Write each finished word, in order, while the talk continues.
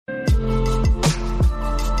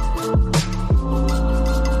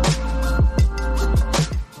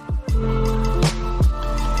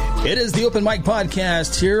It is the Open Mic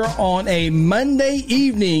Podcast here on a Monday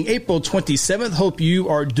evening, April 27th. Hope you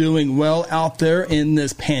are doing well out there in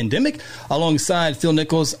this pandemic. Alongside Phil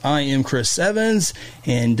Nichols, I am Chris Evans.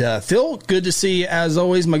 And Phil, good to see you as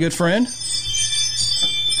always, my good friend.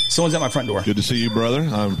 Someone's at my front door. Good to see you, brother.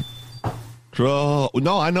 No,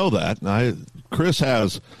 I know that. Chris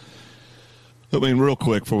has, real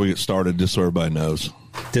quick before we get started, just so everybody knows.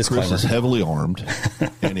 Disclaimer. Chris is heavily armed,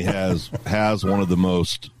 and he has one of the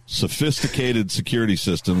most sophisticated security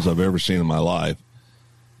systems I've ever seen in my life.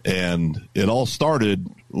 And it all started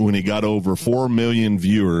when he got over 4 million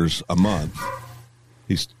viewers a month.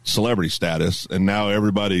 He's celebrity status, and now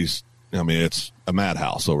everybody's, it's a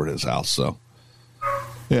madhouse over at his house. So,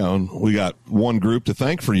 we got one group to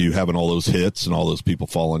thank for you having all those hits and all those people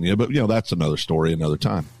following you. But, that's another story, another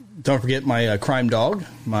time. Don't forget my crime dog,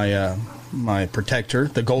 my protector,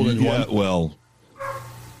 the golden one. Well,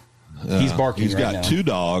 he's barking. He's got 2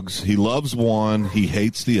 dogs. He loves one. He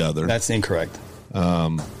hates the other. That's incorrect.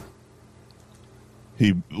 One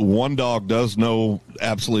dog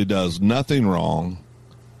absolutely does nothing wrong.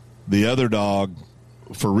 The other dog,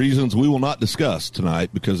 for reasons we will not discuss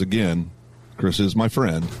tonight, because again, Chris is my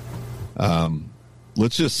friend.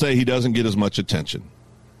 Let's just say he doesn't get as much attention.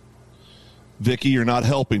 Vicky, you're not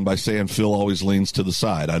helping by saying Phil always leans to the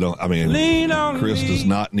side. Chris does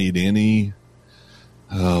not need any.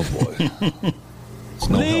 Oh boy. It's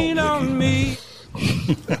no lean help, on me.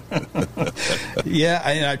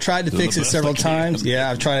 Yeah, I tried to fix it several times.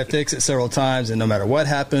 Yeah, I've tried to fix it several times, and no matter what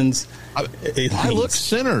happens, I look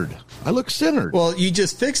centered. Well, you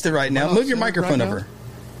just fixed it right now. Move your microphone over.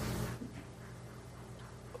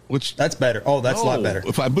 That's better. Oh, that's a lot better.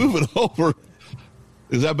 If I move it over,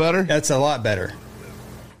 is that better? That's a lot better.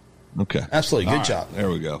 Okay. Absolutely. Good job. There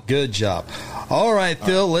we go. Good job. All right,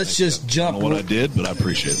 Phil, let's just jump. I don't know what I did, but I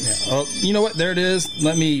appreciate it. Yeah. Oh, you know what? There it is.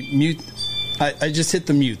 Let me mute. I just hit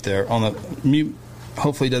the mute there on the mute.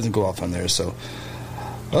 Hopefully it doesn't go off on there. So,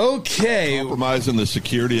 okay. Compromising the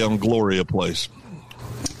security on Gloria Place.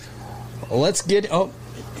 Let's get. Oh,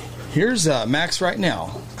 here's Max right now.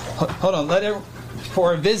 Hold on.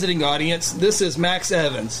 For a visiting audience, this is Max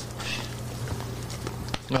Evans.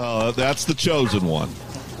 Oh, that's the chosen one.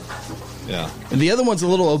 Yeah. And the other one's a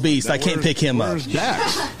little obese. I can't pick him up. Where's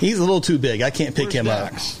Dax? He's a little too big. I can't pick him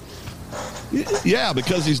up. Yeah,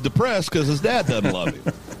 because he's depressed because his dad doesn't love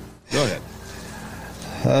him. Go ahead.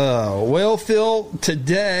 Well, Phil,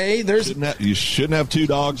 today you shouldn't have 2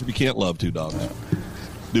 dogs if you can't love 2 dogs.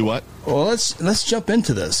 Do what? Well, let's jump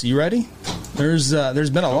into this. You ready? There's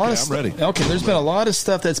been a lot of I'm ready. Okay, there's been a lot of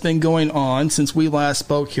stuff that's been going on since we last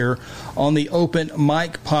spoke here on the Open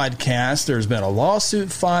Mic Podcast. There's been a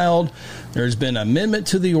lawsuit filed. There's been an amendment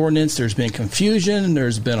to the ordinance. There's been confusion.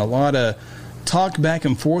 There's been a lot of talk back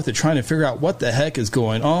and forth of trying to figure out what the heck is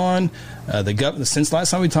going on. Since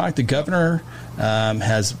last time we talked, the governor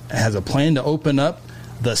has a plan to open up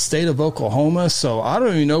the state of Oklahoma. So I don't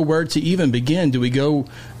even know where to even begin. Do we go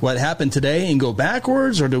what happened today and go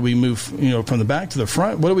backwards, or do we move from the back to the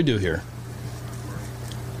front? What do we do here?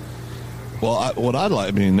 Well, what I'd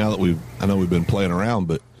like, now that I know we've been playing around,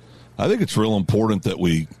 but I think it's real important that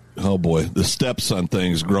the stepson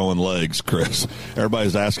thing's growing legs, Chris.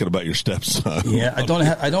 Everybody's asking about your stepson. Yeah, I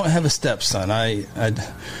don't have a stepson. I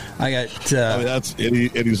got.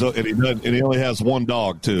 He only has 1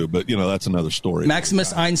 dog too, but that's another story.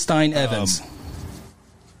 Maximus Einstein Evans.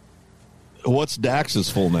 What's Dax's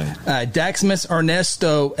full name? Daximus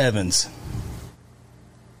Ernesto Evans.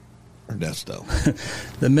 Ernesto.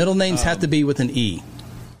 The middle names have to be with an E,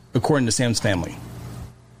 according to Sam's family.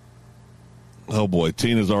 Oh, boy.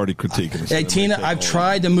 Tina's already critiquing us. Hey, Tina, I've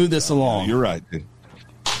tried to move this along. You're right.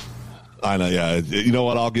 I know, yeah. You know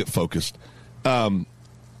what? I'll get focused. I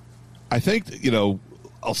think,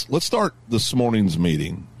 let's start this morning's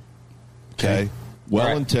meeting. Okay?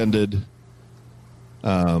 Well-intended.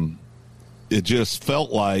 It just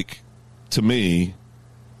felt like, to me,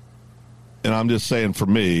 and I'm just saying for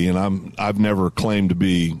me, and I've never claimed to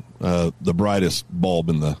be the brightest bulb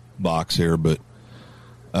in the box here, but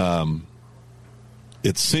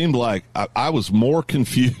it seemed like I was more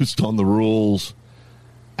confused on the rules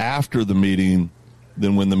after the meeting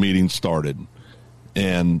than when the meeting started.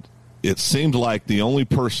 And it seemed like the only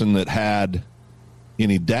person that had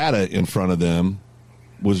any data in front of them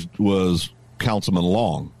was Councilman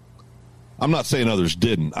Long. I'm not saying others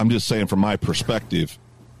didn't. I'm just saying from my perspective,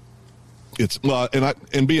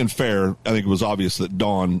 and being fair, I think it was obvious that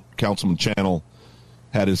Don, Councilman Channel,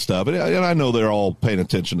 had his stuff. And I know they're all paying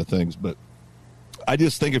attention to things, but I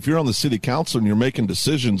just think if you're on the city council and you're making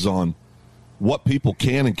decisions on what people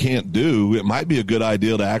can and can't do, it might be a good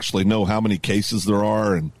idea to actually know how many cases there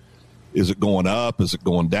are and Is it going up? Is it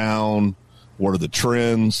going down? What are the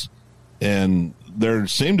trends? And there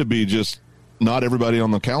seemed to be just not everybody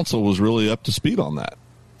on the council was really up to speed on that.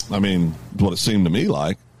 I mean, what it seemed to me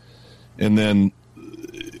like. And then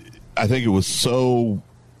I think it was so,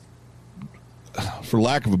 for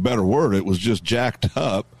lack of a better word, it was just jacked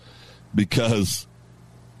up because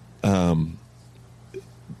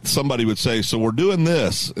somebody would say, so we're doing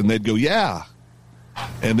this. And they'd go, yeah.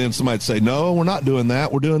 And then somebody'd say, no, we're not doing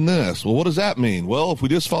that. We're doing this. Well, what does that mean? Well, if we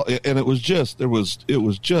just follow, and it was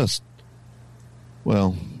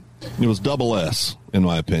double S, in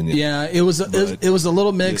my opinion. Yeah, it was a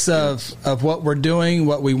little mix of what we're doing,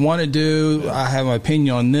 what we want to do. Yeah. I have my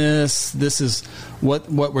opinion on this. This is what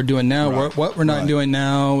we're doing now, right. what we're not doing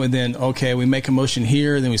now. And then, okay, we make a motion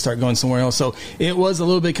here, then we start going somewhere else. So it was a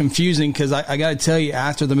little bit confusing because I got to tell you,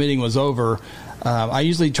 after the meeting was over, I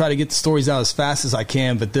usually try to get the stories out as fast as I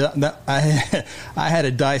can, but I had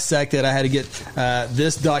to dissect it. I had to get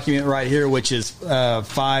this document right here, which is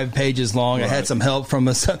 5 pages long. Right. I had some help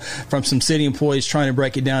from some city employees trying to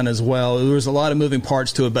break it down as well. There was a lot of moving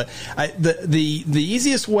parts to it, but the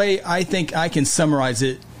easiest way I think I can summarize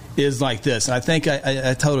it is like this. And I think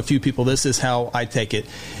I told a few people this is how I take it,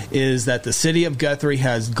 is that the city of Guthrie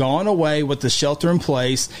has gone away with the shelter in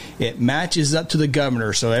place. It matches up to the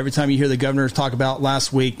governor. So every time you hear the governor talk about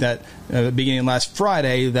last week, that beginning last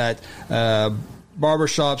Friday, that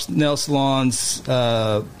barbershops, nail salons,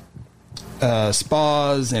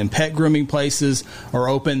 spas, and pet grooming places are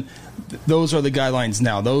open, those are the guidelines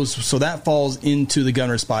now. So that falls into the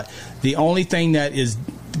governor's spot. The only thing that is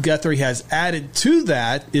Guthrie has added to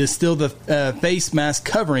that is still the face mask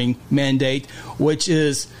covering mandate, which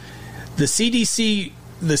is the CDC.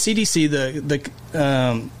 The CDC,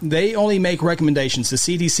 they only make recommendations. The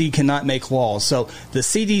CDC cannot make laws. So the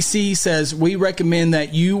CDC says we recommend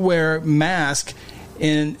that you wear mask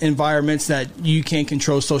in environments that you can't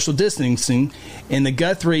control social distancing. And the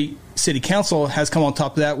Guthrie City Council has come on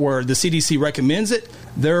top of that, where the CDC recommends it,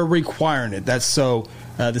 they're requiring it. That's so.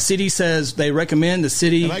 The city says they recommend, the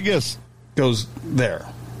city, and I guess goes there.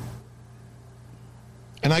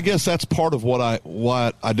 And I guess that's part of what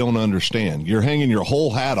I don't understand. You're hanging your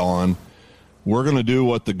whole hat on, we're going to do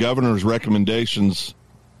what the governor's recommendations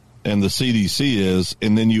and the CDC is,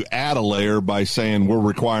 and then you add a layer by saying we're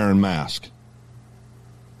requiring masks.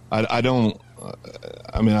 I don't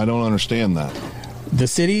understand that. The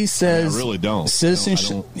city says I really don't.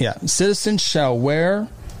 Citizens shall wear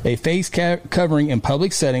a face covering in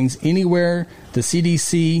public settings anywhere the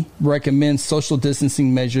CDC recommends social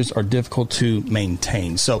distancing measures are difficult to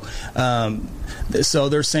maintain. So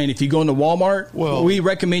they're saying if you go into Walmart, we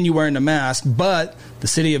recommend you wearing a mask, but the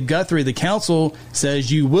city of Guthrie, the council,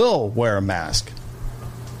 says you will wear a mask.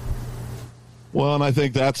 Well, and I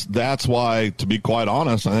think that's why, to be quite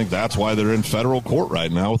honest, I think that's why they're in federal court right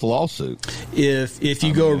now with a lawsuit. If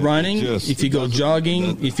you go running, if you go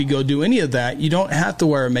jogging, if you go do any of that, you don't have to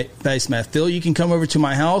wear a face mask. Phil, you can come over to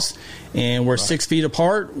my house, and we're 6 feet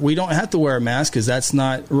apart. We don't have to wear a mask because that's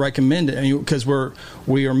not recommended, because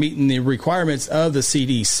we are meeting the requirements of the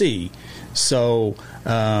CDC. So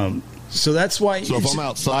that's why. So if I'm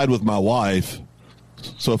outside with my wife.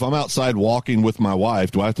 So if I'm outside walking with my wife,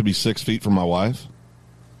 do I have to be 6 feet from my wife?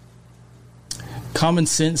 Common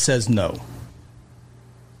sense says no.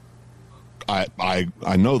 I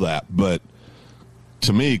know that, but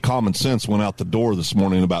to me, common sense went out the door this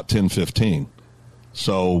morning about 10:15.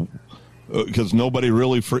 So, because nobody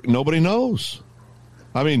knows.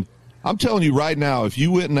 I mean, I'm telling you right now, if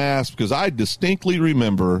you went and asked, because I distinctly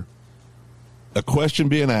remember a question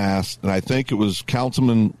being asked, and I think it was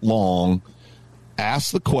Councilman Long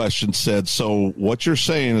asked the question, said, so what you're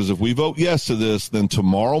saying is if we vote yes to this, then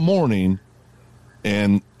tomorrow morning,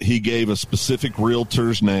 and he gave a specific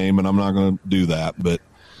realtor's name, and I'm not going to do that, but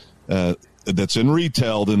that's in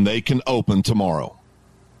retail, then they can open tomorrow.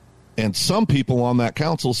 And some people on that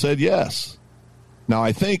council said yes. Now,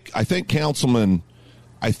 I think Councilman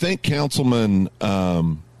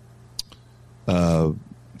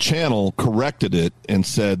Channel corrected it and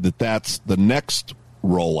said that that's the next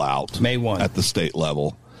rollout May 1 at the state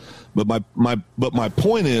level. But my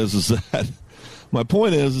point is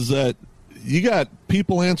that you got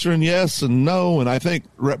people answering yes and no, and I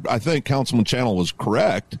think Councilman Channel was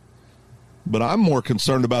correct, but I'm more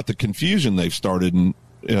concerned about the confusion they've started. And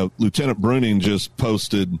Lieutenant Bruning just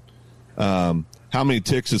posted how many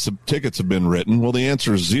tickets have been written. Well, the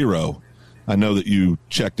answer is 0. I know that you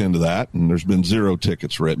checked into that, and there's been 0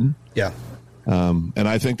 tickets written. Yeah. And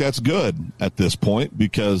I think that's good at this point,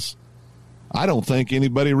 because I don't think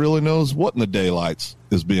anybody really knows what in the daylights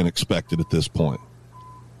is being expected at this point.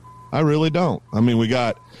 I really don't. I mean, I'm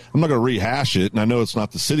not going to rehash it, and I know it's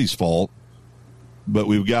not the city's fault, but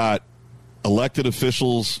we've got elected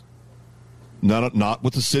officials, not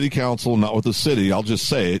with the city council, not with the city. I'll just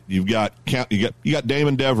say it. You got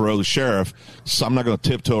Damon Devereaux, the sheriff. So I'm not going to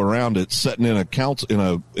tiptoe around it. Sitting in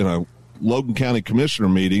a Logan County commissioner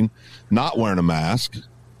meeting, not wearing a mask.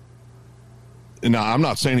 Now, I'm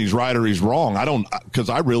not saying he's right or he's wrong. Because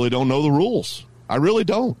I really don't know the rules. I really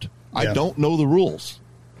don't. Yeah. I don't know the rules.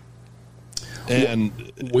 And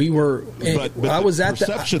I was at the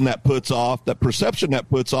perception that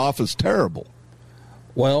puts off is terrible.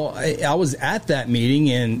 Well, I was at that meeting,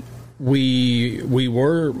 and we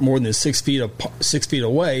were more than 6 feet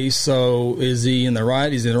away. So is he in the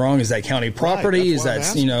right? Is he in the wrong? Is that county property?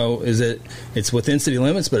 Right, it's within city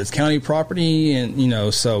limits, but it's county property,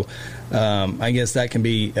 and so I guess that can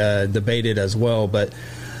be debated as well. But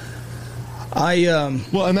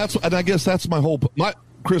and I guess that's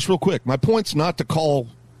Chris, real quick. My point's not to call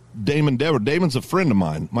Damon Dever. Damon's a friend of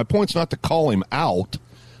mine. My point's not to call him out.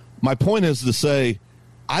 My point is to say,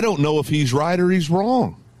 I don't know if he's right or he's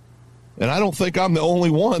wrong. And I don't think I'm the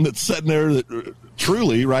only one that's sitting there that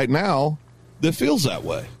truly right now that feels that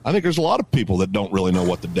way. I think there's a lot of people that don't really know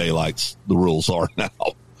what the rules are now.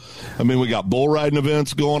 I mean, we got bull riding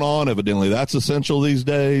events going on. Evidently, that's essential these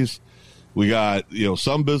days. We got,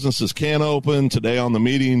 some businesses can open. Today at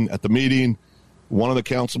the meeting, one of the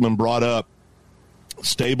councilmen brought up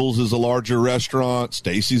Stables is a larger restaurant.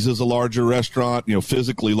 Stacy's is a larger restaurant,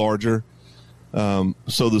 physically larger.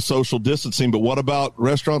 So the social distancing. But what about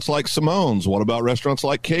restaurants like Simone's? What about restaurants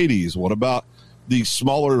like Katie's? What about these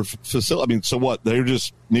smaller facilities? I mean, so what? They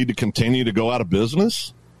just need to continue to go out of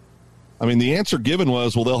business? I mean, the answer given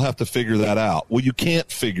was, well, they'll have to figure that out. Well, you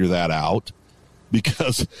can't figure that out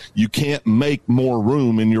because you can't make more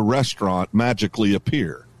room in your restaurant magically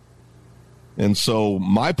appear. And so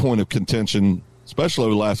my point of contention, especially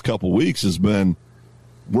over the last couple of weeks, has been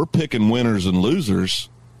we're picking winners and losers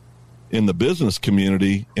in the business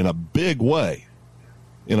community in a big way.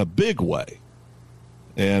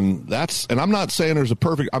 And I'm not saying there's a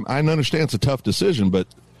perfect, I understand it's a tough decision, but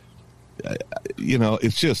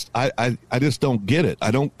it's just, I just don't get it.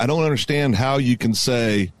 I don't understand how you can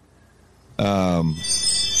say,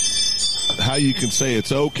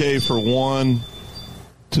 it's okay for one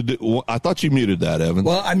to do. I thought you muted that, Evan.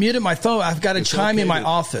 Well, I muted my phone. I've got a chime in my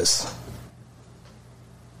office.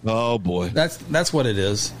 Oh boy. That's what it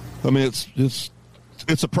is. I mean, it's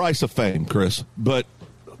a price of fame, Chris, but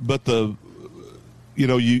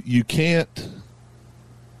you can't.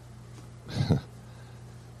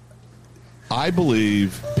 I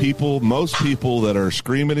believe most people that are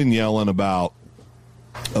screaming and yelling about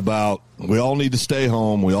we all need to stay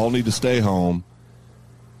home,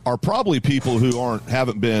 are probably people who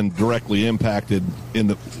haven't been directly impacted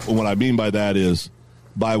what I mean by that is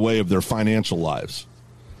by way of their financial lives.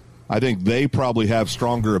 I think they probably have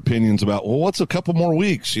stronger opinions about, well, what's a couple more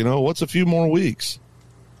weeks? What's a few more weeks?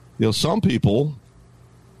 Some people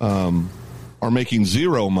are making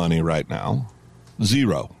zero money right now.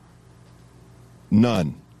 Zero.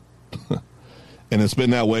 None. And it's been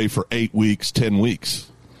that way for 8 weeks, 10 weeks.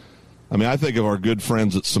 I mean, I think of our good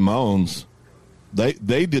friends at Simone's.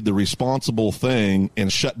 They did the responsible thing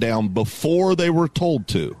and shut down before they were told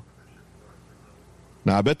to.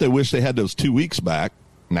 Now, I bet they wish they had those 2 weeks back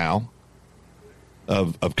now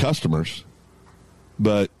of customers.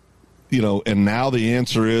 But, and now the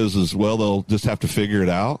answer is, well, they'll just have to figure it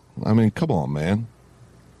out. I mean, come on, man.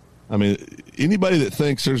 I mean, anybody that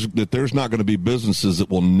thinks there's not going to be businesses that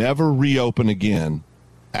will never reopen again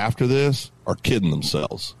after this are kidding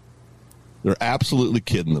themselves. They're absolutely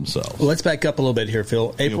kidding themselves. Well, let's back up a little bit here,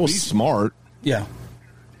 Phil. Be smart. Yeah.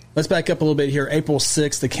 Let's back up a little bit here. April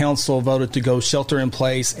 6th, the council voted to go shelter in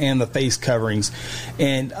place and the face coverings.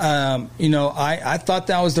 And, I thought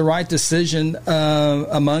that was the right decision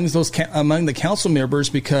among the council members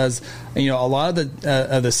because, a lot of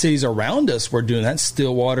the cities around us were doing that.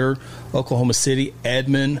 Stillwater, Oklahoma City,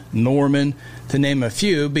 Edmond, Norman, to name a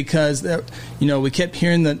few, because, we kept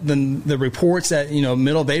hearing the reports that,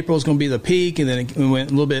 middle of April is going to be the peak, and then it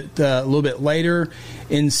went a little bit later.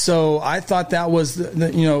 And so I thought that was,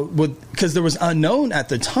 because there was unknown at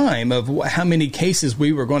the time of how many cases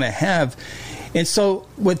we were going to have. And so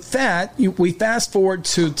with that, we fast forward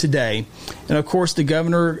to today. And, of course, the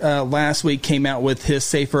governor last week came out with his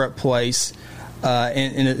Safer Up Place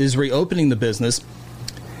and is reopening the business.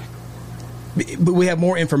 But we have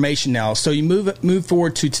more information now. So you move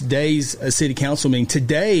forward to today's city council meeting.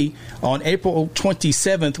 Today, on April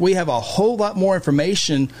 27th, we have a whole lot more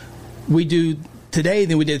information we do today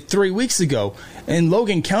than we did 3 weeks ago. In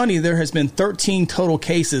Logan County, there has been 13 total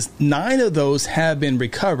cases. 9 of those have been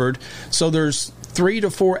recovered. So there's 3 to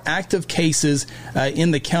 4 active cases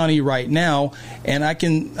in the county right now, and I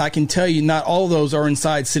can tell you not all of those are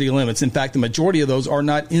inside city limits. In fact, the majority of those are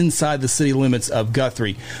not inside the city limits of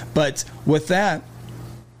Guthrie. But with that,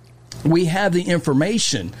 we have the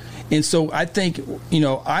information. And so I think,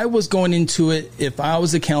 I was going into it, if I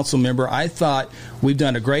was a council member, I thought we've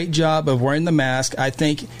done a great job of wearing the mask. I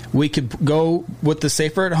think we could go with the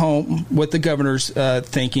safer at home, with the governor's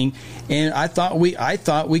thinking. And I thought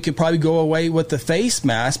we could probably go away with the face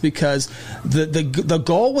mask, because the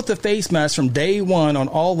goal with the face mask from day one on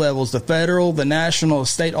all levels, the federal, the national,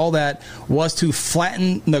 state, all that, was to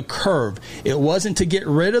flatten the curve. It wasn't to get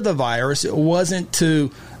rid of the virus. It wasn't to...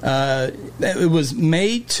 it was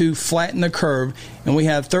made to flatten the curve, and we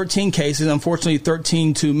have 13 cases. Unfortunately,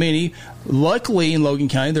 13 too many. Luckily, in Logan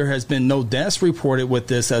County, there has been no deaths reported with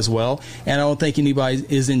this as well, and I don't think anybody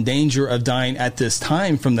is in danger of dying at this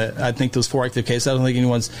time from I think those 4 active cases. I don't think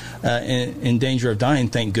anyone's in danger of dying,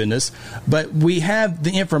 thank goodness. But we have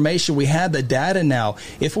the information. We have the data now.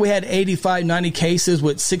 If we had 85, 90 cases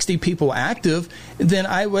with 60 people active, then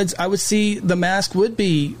I would see the mask would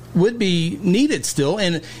be needed still.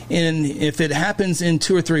 And if it happens in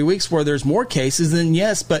 2 or 3 weeks where there's more cases, then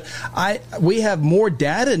yes. But we have more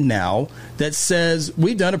data now that says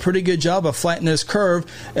we've done a pretty good job of flattening this curve.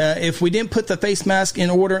 If we didn't put the face mask in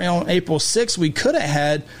order on April 6th, we could have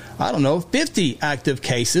had, 50 active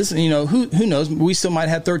cases. Who knows? We still might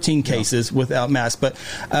have 13 cases without masks. But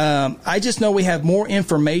I just know we have more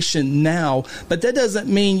information now. But that doesn't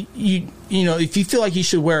mean if you feel like you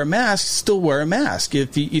should wear a mask, still wear a mask.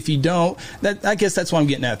 If you don't, I guess that's what I'm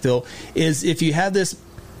getting at, Phil, is if you have this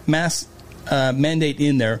mask mandate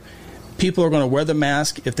in there, people are going to wear the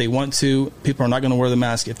mask if they want to. People are not going to wear the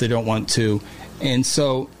mask if they don't want to. And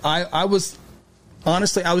so I was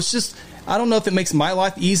just, I don't know if it makes my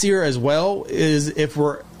life easier as well, is if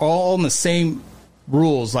we're all in the same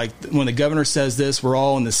rules. Like when the governor says this, we're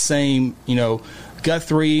all in the same,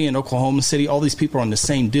 Guthrie and Oklahoma City, all these people are on the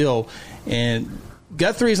same deal. And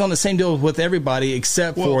Guthrie is on the same deal with everybody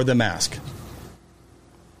except for the mask.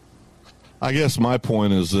 I guess my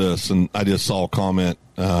point is this, and I just saw a comment.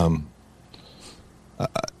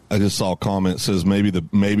 I just saw a comment that says maybe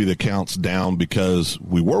the count's down because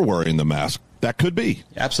we were wearing the mask. That could be.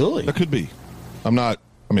 Absolutely. That could be.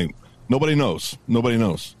 Nobody knows. Nobody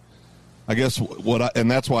knows. I guess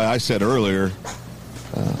and that's why I said earlier,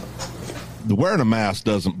 the wearing a mask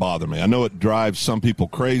doesn't bother me. I know it drives some people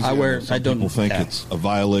crazy. People think it's a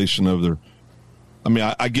violation of their.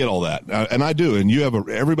 I get all that, and I do. And you have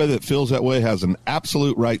everybody that feels that way has an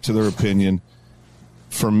absolute right to their opinion.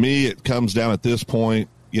 For me, it comes down at this point,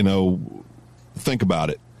 think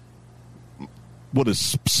about it. What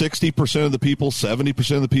is 60% of the people,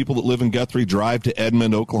 70% of the people that live in Guthrie drive to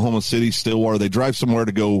Edmond, Oklahoma City, Stillwater? They drive somewhere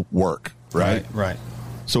to go work, right? Right.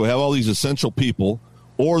 So we have all these essential people,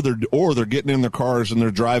 or they're getting in their cars and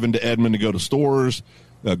they're driving to Edmond to go to stores,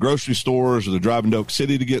 grocery stores, or they're driving to Oak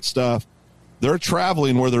City to get stuff. They're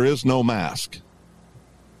traveling where there is no mask.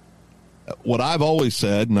 What I've always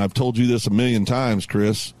said, and I've told you this a million times,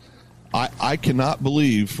 Chris, I cannot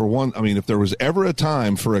believe, for one, if there was ever a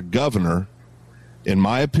time for a governor, in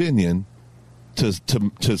my opinion,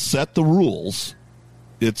 to set the rules,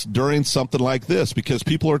 it's during something like this, because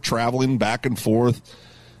people are traveling back and forth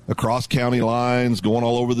across county lines, going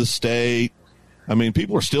all over the state.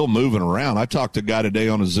 People are still moving around. I talked to a guy today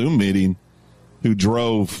on a Zoom meeting who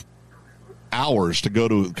drove hours to go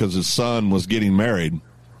to, because his son was getting married,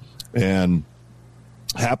 and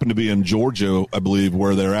happened to be in Georgia, I believe,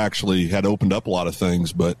 where they actually had opened up a lot of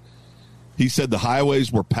things. But he said the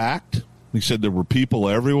highways were packed. He said there were people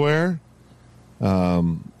everywhere.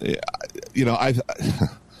 I'm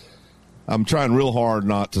trying real hard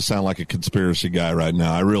not to sound like a conspiracy guy right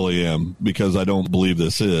now. I really am, because I don't believe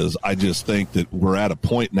this is. I just think that we're at a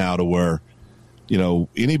point now to where,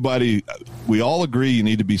 anybody, we all agree you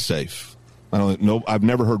need to be safe. I've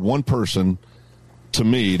never heard one person to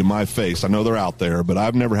my face, I know they're out there, but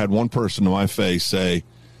I've never had one person to my face say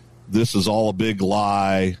this is all a big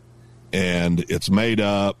lie and it's made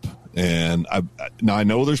up. And I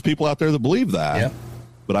know there's people out there that believe that,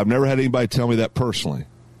 but I've never had anybody tell me that personally.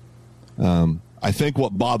 I think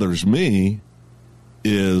what bothers me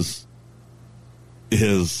is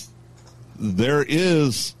there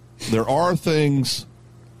are things.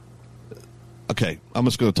 Okay, I'm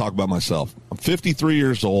just going to talk about myself. I'm 53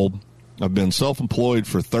 years old. I've been self-employed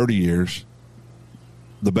for 30 years,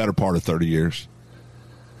 the better part of 30 years.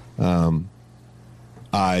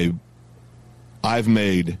 I've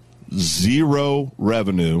made zero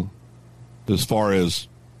revenue as far as,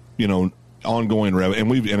 ongoing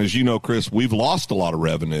revenue. And as you know, Chris, we've lost a lot of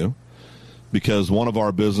revenue because one of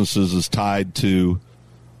our businesses is tied to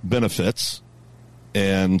benefits.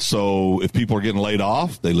 And so if people are getting laid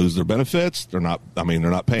off, they lose their benefits. They're not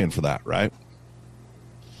paying for that, right?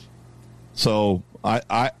 So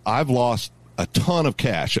I've lost a ton of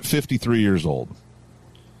cash at 53 years old.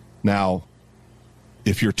 Now,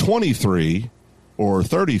 if you're 23 or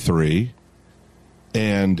 33,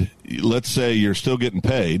 and let's say you're still getting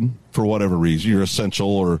paid for whatever reason, you're essential,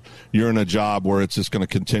 or you're in a job where it's just going to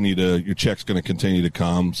continue your check's going to continue to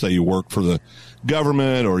come. Say you work for the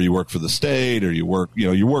government, or you work for the state, or you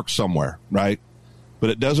work somewhere, right?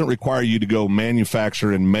 But it doesn't require you to go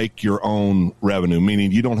manufacture and make your own revenue,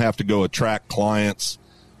 meaning you don't have to go attract clients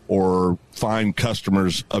or find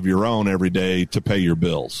customers of your own every day to pay your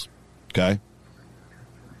bills. Okay?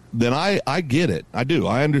 Then I get it. I do.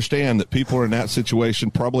 I understand that people are in that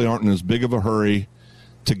situation, probably aren't in as big of a hurry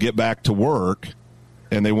to get back to work,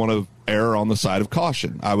 and they want to err on the side of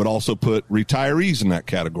caution. I would also put retirees in that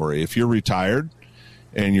category. If you're retired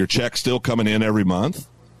and your check's still coming in every month,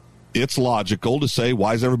 it's logical to say,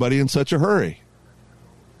 why is everybody in such a hurry?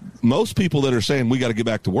 Most people that are saying we got to get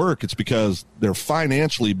back to work, it's because they're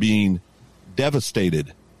financially being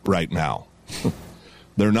devastated right now.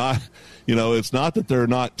 They're not, it's not that they're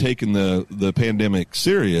not taking the pandemic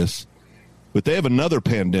serious, but they have another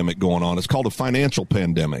pandemic going on. It's called a financial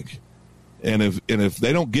pandemic. And if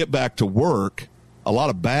they don't get back to work, a lot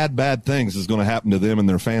of bad things is going to happen to them and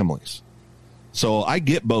their families. So I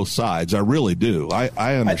get both sides. I really do.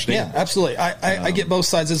 I understand. Yeah, absolutely. I get both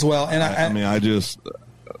sides as well. And I just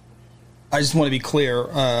want to be clear.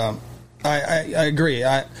 I agree.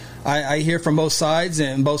 I hear from both sides,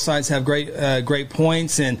 and both sides have great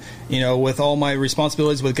points. And with all my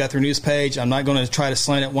responsibilities with Guthrie News page, I'm not going to try to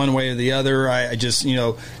slant it one way or the other. I just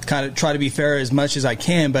kind of try to be fair as much as I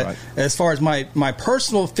can. But as far as my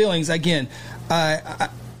personal feelings, again,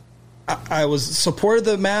 I was supportive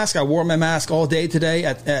of the mask. I wore my mask all day today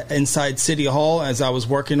at inside City Hall as I was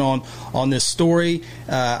working on this story.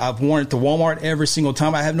 I've worn it to Walmart every single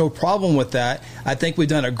time. I have no problem with that. I think we've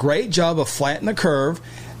done a great job of flattening the curve.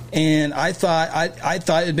 And I thought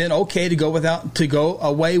it'd been okay to go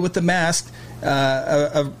away with the mask,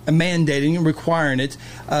 mandating and requiring it.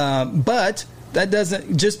 But that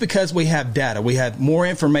doesn't, just because we have data, we have more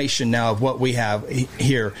information now of what we have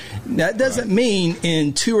here. That doesn't mean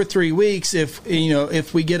in 2 or 3 weeks, if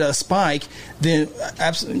we get a spike, then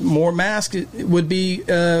absolutely more masks would be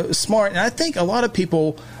smart. And I think a lot of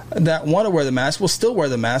people that want to wear the mask will still wear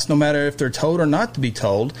the mask, no matter if they're told or not to be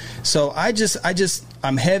told. So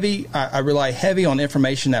I'm heavy. I rely heavy on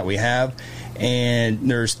information that we have. And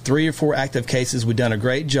there's 3 or 4 active cases. We've done a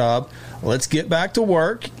great job. Let's get back to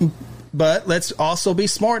work. But let's also be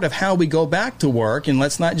smart of how we go back to work, and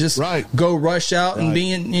let's not just go rush out and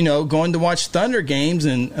going to watch Thunder games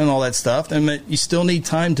and all that stuff. I mean, you still need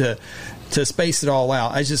time to space it all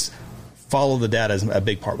out. I just follow the data is a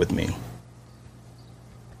big part with me.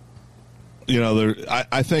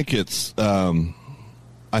 I think it's.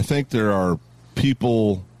 I think there are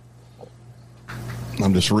people.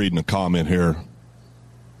 I'm just reading a comment here.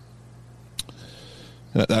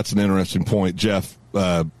 That's an interesting point, Jeff.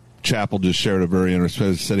 Chappell just shared a very interesting.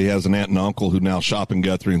 He said he has an aunt and uncle who now shop in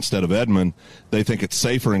Guthrie instead of Edmond. They think it's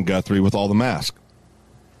safer in Guthrie with all the masks.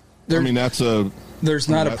 There's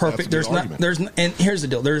not a perfect. And here's the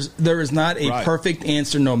deal. There is not a perfect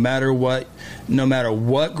answer, no matter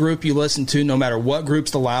what group you listen to, no matter what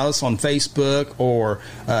groups allow us on Facebook or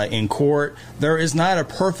in court. There is not a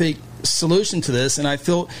perfect solution to this, and I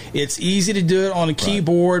feel it's easy to do it on a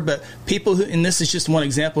keyboard, but people who, and this is just one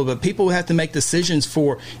example, but people who have to make decisions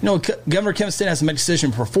for, Governor Kevin Stitt has to make a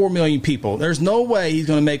decision for 4 million people. There's no way he's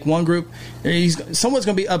going to make one group. Someone's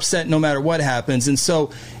going to be upset no matter what happens, and so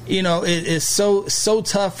it's so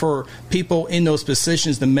tough for people in those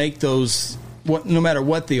positions to make those. No matter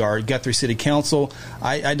what they are, Guthrie City Council,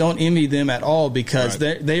 I don't envy them at all, because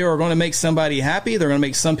they are going to make somebody happy. They're going to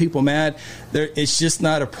make some people mad. It's just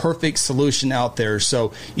not a perfect solution out there.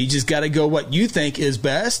 So you just got to go what you think is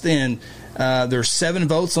best. And there's 7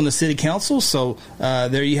 votes on the City Council. So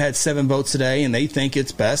there you had 7 votes today, and they think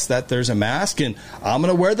it's best that there's a mask. And I'm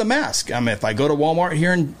going to wear the mask. I mean, if I go to Walmart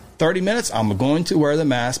here in 30 minutes, I'm going to wear the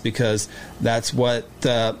mask, because that's what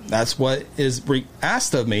is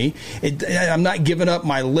asked of me. I'm not giving up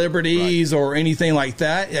my liberties or anything like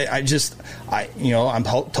that. I'm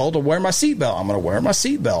told to wear my seatbelt. I'm going to wear my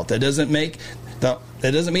seatbelt. That doesn't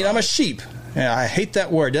mean I'm a sheep. And I hate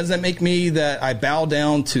that word. Doesn't make me that I bow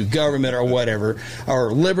down to government or whatever,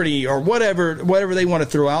 or liberty or whatever they want to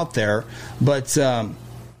throw out there. But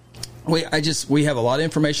we have a lot of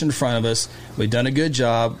information in front of us. We've done a good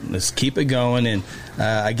job. Let's keep it going. And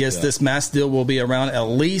I guess this mask deal will be around at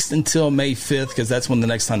least until May 5th, because that's when the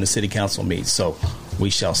next time the city council meets. So we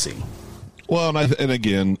shall see. Well, and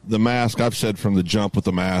again, the mask, I've said from the jump with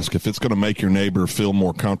the mask, if it's going to make your neighbor feel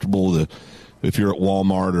more comfortable, if you're at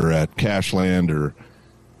Walmart or at Cashland or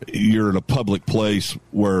you're in a public place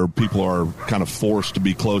where people are kind of forced to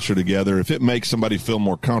be closer together, if it makes somebody feel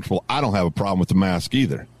more comfortable, I don't have a problem with the mask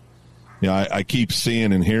either. You know, I keep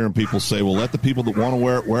seeing and hearing people say, well, let the people that want to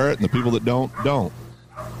wear it, and the people that don't.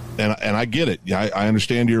 And I get it. I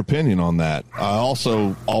understand your opinion on that. I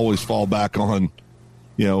also always fall back on,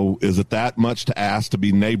 you know, is it that much to ask to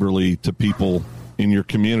be neighborly to people in your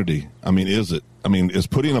community? I mean, is it? I mean, is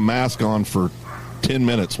putting a mask on for 10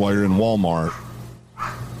 minutes while you're in Walmart,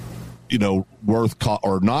 you know,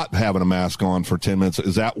 or not having a mask on for 10 minutes,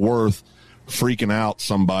 is that worth freaking out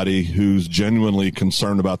somebody who's genuinely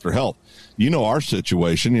concerned about their health? You know our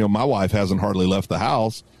situation. You know, my wife hasn't hardly left the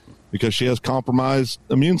house because she has compromised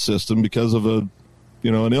immune system because of an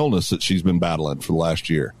illness that she's been battling for the last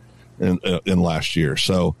year and last year.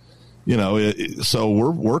 So, you know, so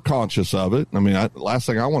we're conscious of it. I mean, last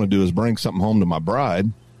thing I want to do is bring something home to my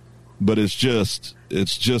bride, but it's just,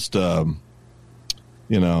 you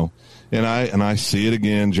know, and I see it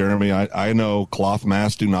again, Jeremy. I know cloth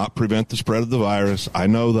masks do not prevent the spread of the virus. I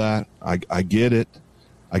know that. I get it.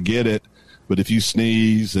 But if you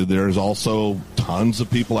sneeze, there's also tons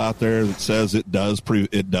of people out there that says it does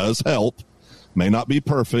help. May not be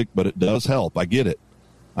perfect, but it does help. I get it.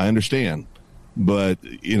 I understand. But,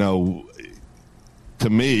 you know, to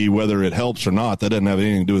me, whether it helps or not, that doesn't have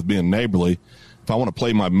anything to do with being neighborly. If I want to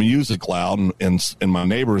play my music loud and my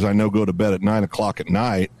neighbors I know go to bed at 9 o'clock at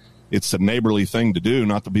night, it's a neighborly thing to do,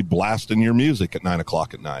 not to be blasting your music at 9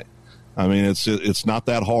 o'clock at night. I mean, it's not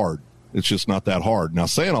that hard. It's just not that hard. Now,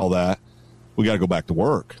 saying all that, we got to go back to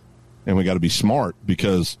work, and we got to be smart,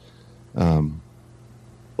 because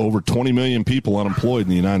over 20 million people unemployed in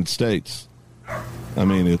the United States. I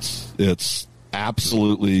mean, it's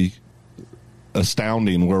absolutely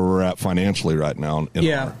astounding where we're at financially right now.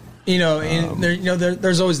 There's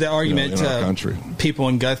always the argument, in our country. People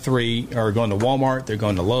in Guthrie are going to Walmart, they're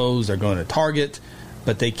going to Lowe's, they're going to Target,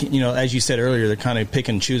 but they, as you said earlier, they're kind of pick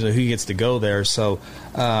and choose who gets to go there. So,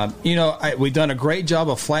 we've done a great job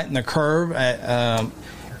of flattening the curve,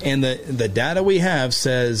 and the data we have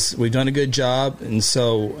says we've done a good job. And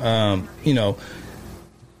so,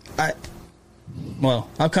 I've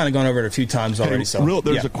kind of gone over it a few times already.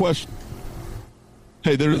 There's a question.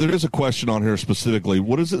 Hey, there is a question on here specifically.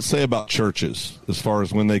 What does it say about churches as far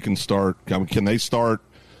as when they can start? Can they start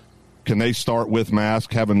with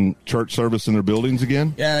masks, having church service in their buildings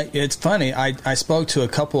again? Yeah, it's funny. I spoke to a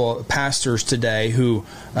couple of pastors today who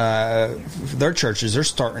their churches, they're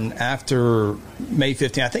starting after May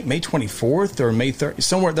 15th. I think May 24th or May 30th,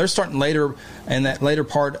 somewhere. They're starting later in that later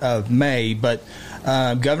part of May. But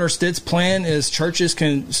Governor Stitt's plan is churches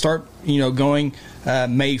can start, going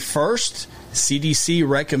May 1st. CDC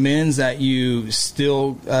recommends that you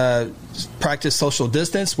still practice social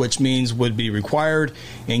distance, which means would be required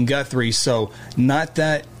in Guthrie. So not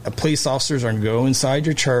that police officers are going to go inside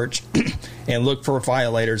your church and look for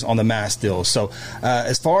violators on the mask deal. So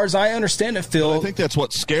as far as I understand it, Phil, I think that's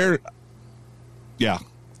what scared. Yeah.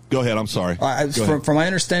 Go ahead. I'm sorry. From my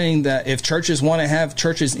understanding, that if churches want to have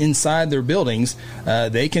churches inside their buildings,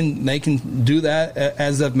 they can do that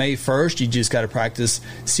as of May 1st. You just got to practice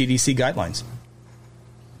CDC guidelines.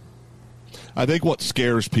 I think what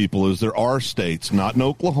scares people is there are states, not in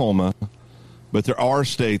Oklahoma, but there are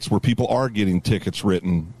states where people are getting tickets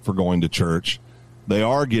written for going to church. They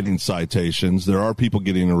are getting citations. There are people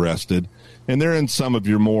getting arrested, and they're in some of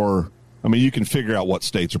your more. I mean, you can figure out what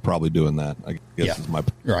states are probably doing that, I guess is my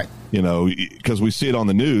right. Because we see it on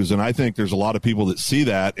the news, and I think there's a lot of people that see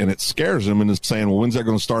that, and it scares them, and is saying, well, when's that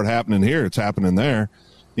going to start happening here? It's happening there.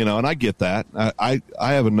 And I get that. I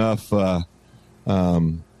have enough.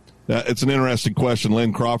 It's an interesting question.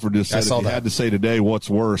 Lynn Crawford just said, if you had to say today what's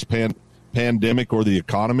worse, pandemic or the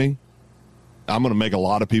economy, I'm going to make a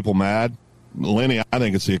lot of people mad. Lenny, I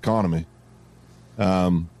think it's the economy.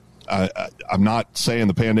 I'm not saying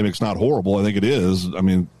the pandemic's not horrible. I think it is. I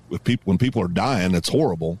mean, when people are dying, it's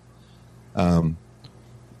horrible.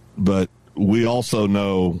 But we also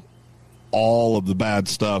know all of the bad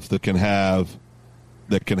stuff that can happen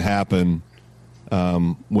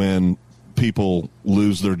when people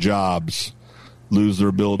lose their jobs, lose their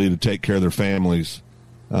ability to take care of their families,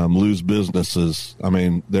 lose businesses. I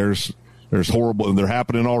mean, there's There's horrible, and they're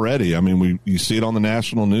happening already. I mean, you see it on the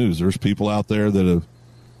national news. There's people out there that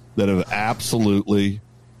have absolutely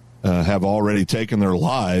have already taken their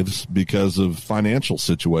lives because of financial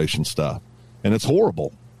situation stuff, and it's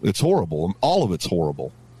horrible. It's horrible. All of it's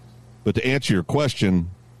horrible. But to answer your question,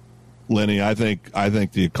 Lenny, I think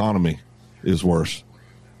the economy is worse.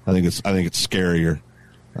 I think it's scarier.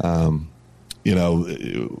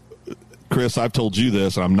 Chris, I've told you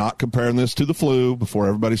this, and I'm not comparing this to the flu before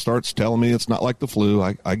everybody starts telling me it's not like the flu.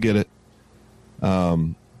 I get it.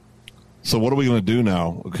 So what are we going to do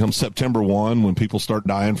now? Come September 1, when people start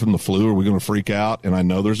dying from the flu, are we going to freak out? And I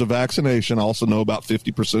know there's a vaccination. I also know about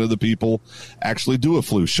 50% of the people actually do a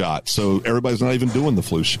flu shot. So everybody's not even doing the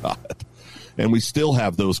flu shot. And we still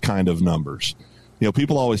have those kind of numbers.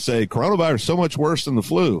 People always say coronavirus is so much worse than the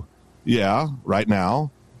flu. Yeah, right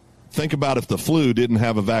now. Think about if the flu didn't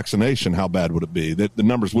have a vaccination, how bad would it be? The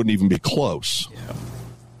numbers wouldn't even be close. Yeah.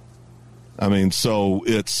 I mean, so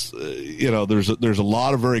it's, there's a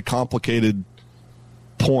lot of very complicated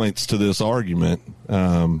points to this argument.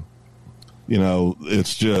 But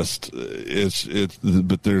there's just,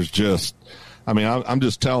 I'm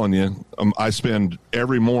just telling you, I spend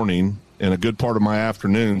every morning and a good part of my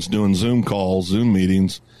afternoons doing Zoom calls, Zoom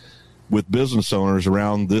meetings with business owners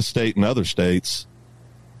around this state and other states.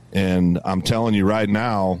 And I'm telling you right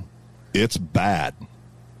now, it's bad.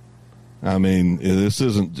 I mean, this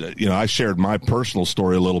isn't, I shared my personal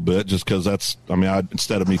story a little bit just because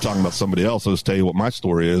instead of me talking about somebody else, I'll just tell you what my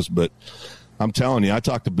story is. But I'm telling you, I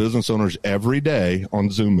talk to business owners every day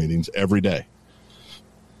on Zoom meetings, every day.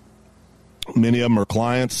 Many of them are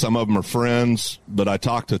clients, some of them are friends, but I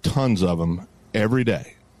talk to tons of them every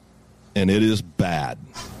day. And it is bad.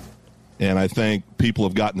 And I think people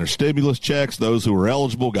have gotten their stimulus checks. Those who are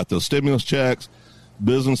eligible got those stimulus checks.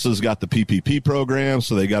 Businesses got the PPP program,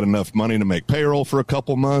 so they got enough money to make payroll for a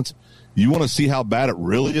couple months. You want to see how bad it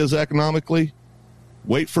really is economically?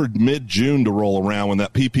 Wait for mid-June to roll around when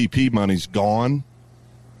that PPP money's gone,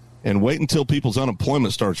 and wait until people's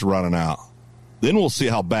unemployment starts running out. Then we'll see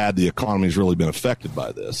how bad the economy's really been affected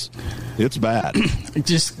by this. It's bad.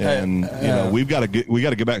 We got to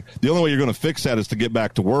get back. The only way you're going to fix that is to get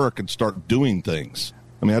back to work and start doing things.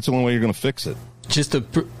 I mean, that's the only way you're going to fix it. Just to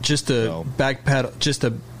backpedal, just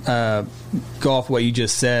to go off what you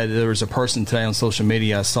just said. There was a person today on social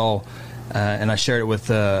media I saw, and I shared it with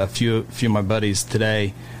a few of my buddies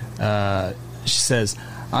today. She says,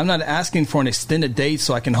 "I'm not asking for an extended date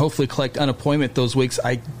so I can hopefully collect unemployment those weeks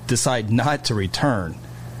I decide not to return."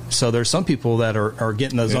 So there's some people that are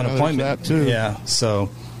getting those unemployment. That too. Yeah. So,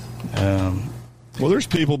 well, there's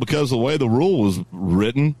people, because of the way the rule was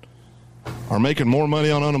written, are making more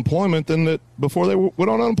money on unemployment than before they went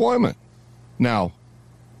on unemployment. Now,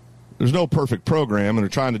 there's no perfect program, and they're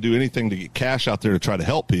trying to do anything to get cash out there to try to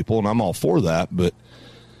help people, and I'm all for that. But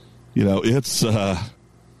there's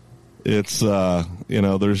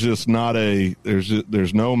just not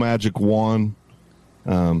there's no magic wand.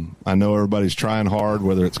 I know everybody's trying hard,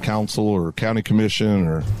 whether it's council or county commission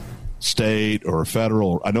or state or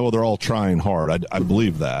federal. I know they're all trying hard. I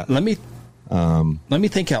believe that. Let me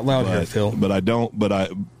think out loud here, Phil.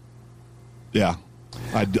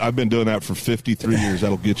 I've been doing that for 53 years.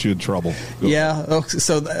 That'll get you in trouble. It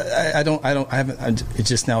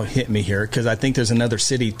just now hit me here because I think there's another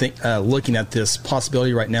city looking at this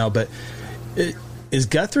possibility right now. But is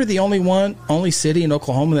Guthrie the only city in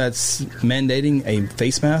Oklahoma that's mandating a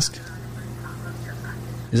face mask?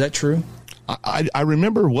 Is that true? I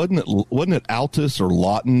remember, wasn't it Altus or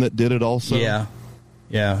Lawton that did it also?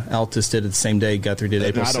 Yeah, Altus did it the same day Guthrie did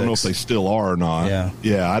April 6th. I don't know if they still are or not.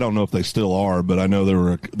 Yeah, I don't know if they still are, but I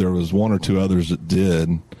know there was one or two others that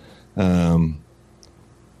did. I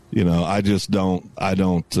just don't.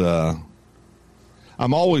 I'm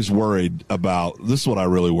always worried about this. Is what I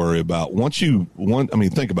really worry about.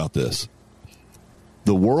 Think about this.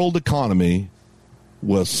 The world economy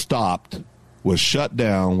was shut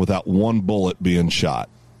down without one bullet being shot,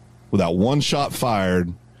 without one shot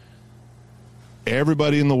fired.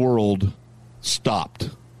 Everybody in the world stopped.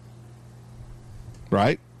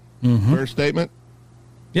 Right? Mm-hmm. Fair statement?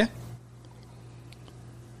 Yeah.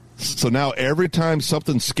 So now every time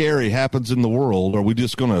something scary happens in the world, are we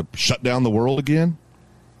just going to shut down the world again?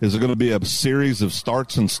 Is it going to be a series of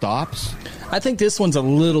starts and stops? I think this one's a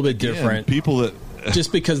little bit different. People that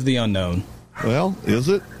just because of the unknown. Well, is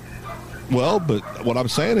it? Well, but what I'm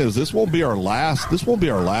saying is this won't be our last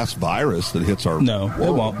virus that hits our world. No,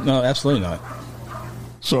 it won't. No, absolutely not.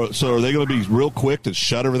 So are they going to be real quick to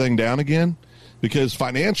shut everything down again? Because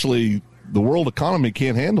financially, the world economy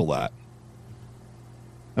can't handle that.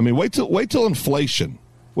 I mean, wait till inflation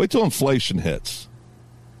hits.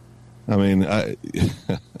 I mean,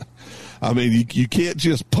 I mean, you can't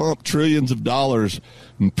just pump trillions of dollars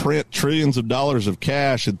and print trillions of dollars of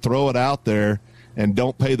cash and throw it out there and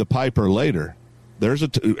don't pay the piper later.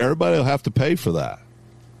 Everybody will have to pay for that.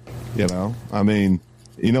 You know, I mean,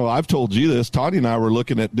 you know, I've told you this. Tanya and I were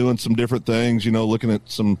looking at doing some different things, you know, looking at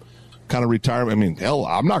some kind of retirement. I mean, hell,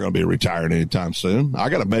 I'm not going to be retiring anytime soon. I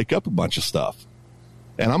got to make up a bunch of stuff.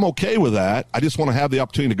 And I'm okay with that. I just want to have the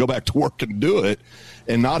opportunity to go back to work and do it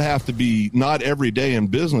and not every day in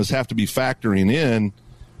business have to be factoring in,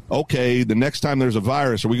 okay, the next time there's a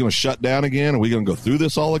virus, are we going to shut down again? Are we going to go through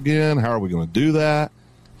this all again? How are we going to do that?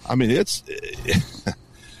 I mean,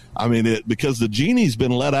 because the genie's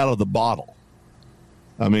been let out of the bottle.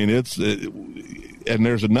 I mean, and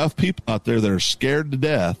there's enough people out there that are scared to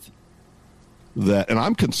death and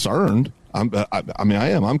I'm concerned. I'm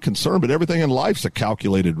concerned, but everything in life's a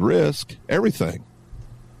calculated risk. Everything,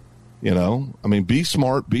 you know. I mean, be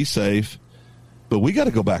smart, be safe, but we got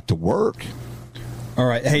to go back to work. All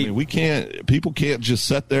right, hey, I mean, people can't just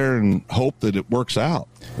sit there and hope that it works out.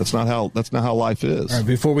 That's not how life is. All right,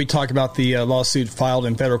 before we talk about the lawsuit filed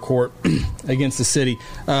in federal court against the city,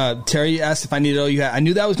 Terry asked if I needed OU hat. I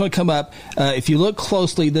knew that was going to come up. If you look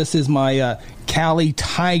closely, this is my Cali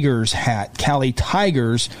Tigers hat. Cali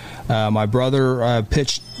Tigers. My brother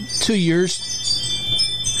pitched 2 years.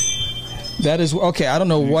 That is okay. I don't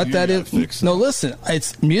know what that is. No, listen,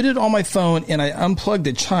 it's muted on my phone, and I unplugged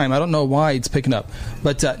the chime. I don't know why it's picking up.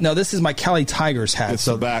 But no, this is my Cali Tigers hat. It's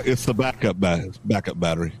the backup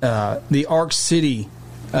battery. The Arc City.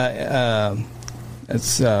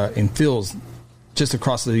 It's in Fields, just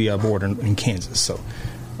across the border in Kansas. So,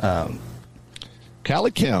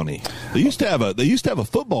 Cali County. They used to have a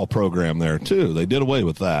football program there too. They did away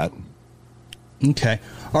with that. Okay.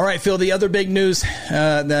 All right, Phil, the other big news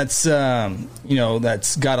that's got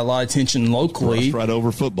a lot of attention locally. Rust right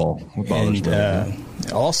over football.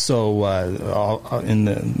 Also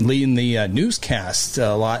leading the newscast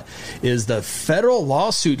a lot is the federal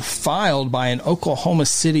lawsuit filed by an Oklahoma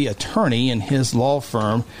City attorney and his law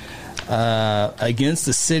firm against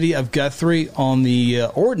the city of Guthrie on the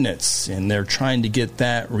ordinance, and they're trying to get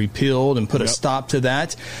that repealed and put a stop to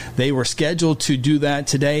that. They were scheduled to do that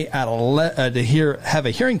today at have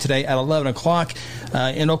a hearing today at 11 o'clock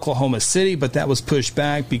in Oklahoma City, but that was pushed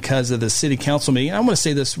back because of the city council meeting. I want to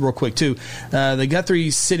say this real quick too. The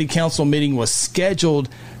Guthrie City Council meeting was scheduled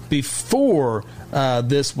before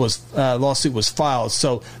this lawsuit was filed.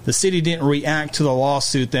 So the city didn't react to the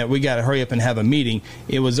lawsuit that we got to hurry up and have a meeting.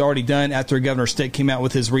 It was already done after Governor Stitt came out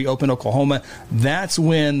with his Reopen Oklahoma. That's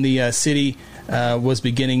when the city was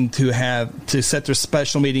beginning to set their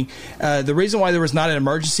special meeting. The reason why there was not an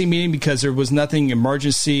emergency meeting, because there was nothing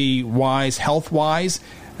emergency-wise, health-wise,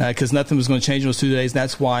 because nothing was going to change in those 2 days.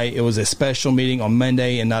 That's why it was a special meeting on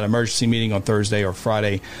Monday and not an emergency meeting on Thursday or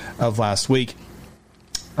Friday of last week.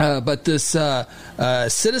 But this 10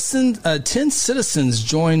 citizens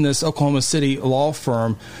joined this Oklahoma City law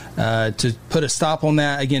firm to put a stop on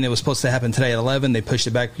that. Again, it was supposed to happen today at 11. They pushed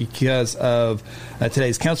it back because of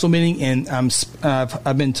today's council meeting, and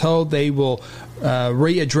I've been told they will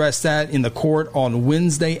readdress that in the court on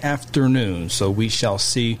Wednesday afternoon. So we shall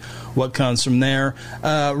see what comes from there.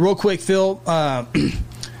 Real quick, Phil, I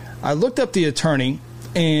looked up the attorney,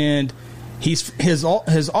 and his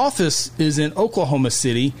office is in Oklahoma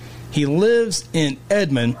City. He lives in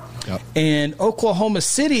Edmond, and Oklahoma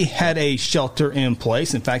City had a shelter in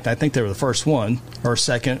place. In fact, I think they were the first one or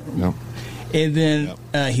second. Yep. And then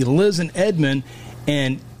he lives in Edmond,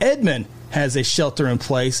 and Edmond has a shelter in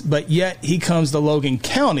place, but yet he comes to Logan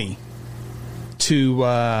County to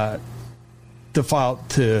go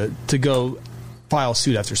file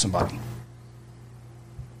suit after somebody.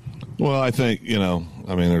 Well, I think,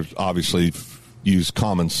 there's obviously use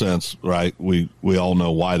common sense, right? We all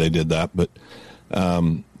know why they did that, but,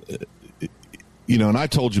 and I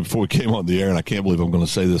told you before we came on the air, and I can't believe I'm going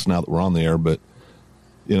to say this now that we're on the air, but,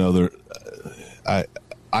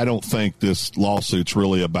 I don't think this lawsuit's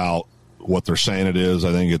really about what they're saying it is.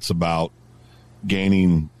 I think it's about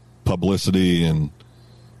gaining publicity and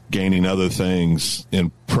gaining other things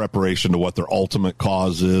in preparation to what their ultimate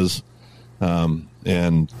cause is. But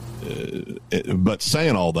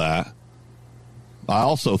saying all that, I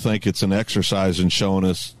also think it's an exercise in showing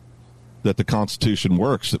us that the Constitution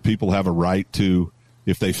works, that people have a right to,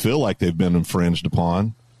 if they feel like they've been infringed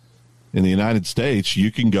upon. In the United States,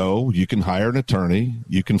 you can hire an attorney,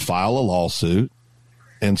 you can file a lawsuit,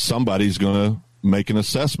 and somebody's going to make an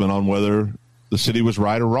assessment on whether the city was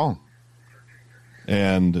right or wrong.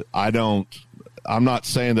 And I'm not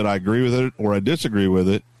saying that I agree with it or I disagree with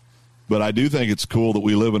it, But I do think it's cool that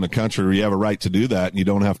we live in a country where you have a right to do that, and you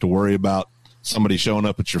don't have to worry about somebody showing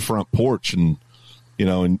up at your front porch and,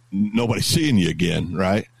 and nobody seeing you again,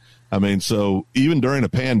 right? I mean, so even during a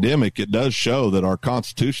pandemic, it does show that our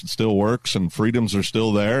Constitution still works and freedoms are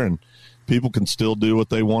still there and people can still do what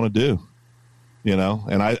they want to do,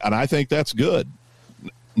 and I think that's good.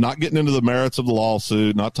 Not getting into the merits of the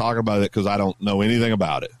lawsuit, not talking about it because I don't know anything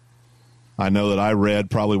about it. I know that I read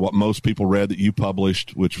probably what most people read that you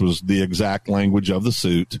published, which was the exact language of the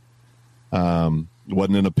suit. It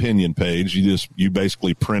wasn't an opinion page. You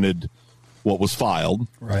basically printed what was filed.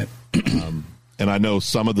 Right. And I know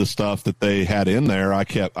some of the stuff that they had in there,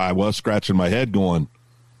 I was scratching my head going,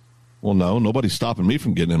 well, no, nobody's stopping me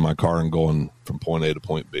from getting in my car and going from point A to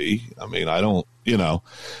point B. I mean, I don't,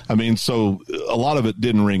 so a lot of it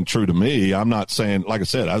didn't ring true to me. I'm not saying, like I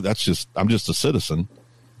said, I'm just a citizen.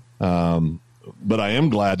 But I am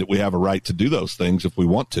glad that we have a right to do those things if we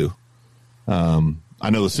want to. I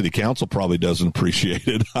know the city council probably doesn't appreciate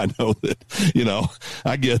it. I know that,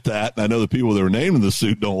 I get that. And I know the people that are named in the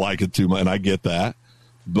suit don't like it too much, and I get that.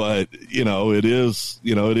 But, it is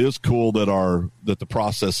cool that the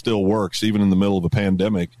process still works, even in the middle of a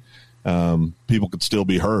pandemic. People could still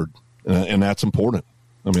be heard, and that's important.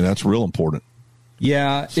 I mean, that's real important.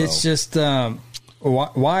 Yeah, so. It's just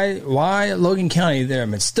why Logan County there? I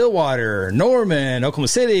mean, Stillwater, Norman, Oklahoma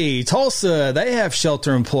City, Tulsa, they have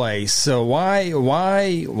shelter in place. So why?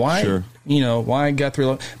 Sure. Why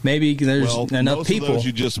Guthrie? Maybe there's enough people. Most of those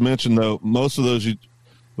you just mentioned, though, most of those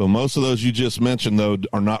you just mentioned, though,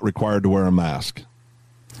 are not required to wear a mask.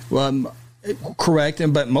 Well, correct.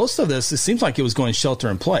 But most of this, it seems like it was going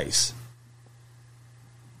shelter in place.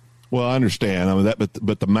 Well, I understand. I mean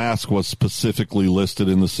but the mask was specifically listed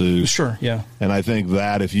in the suit. Sure, yeah. And I think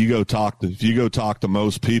that if you go talk to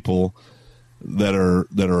most people that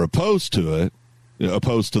are opposed to it,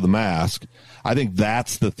 opposed to the mask, I think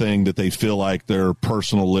that's the thing that they feel like their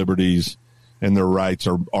personal liberties and their rights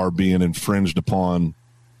are being infringed upon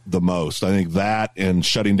the most. I think that and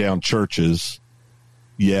shutting down churches,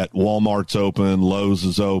 yet Walmart's open, Lowe's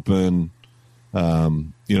is open,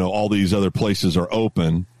 all these other places are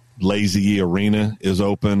open. Lazy Arena is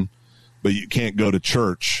open, but you can't go to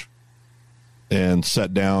church and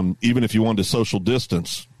sit down, even if you wanted to social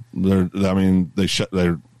distance. They're not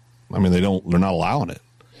allowing it.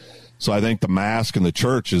 So I think the mask in the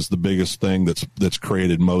church is the biggest thing that's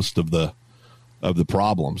created most of the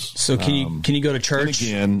problems. So can you go to church?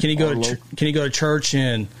 Again, can you go to church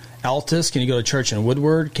in Altus? Can you go to church in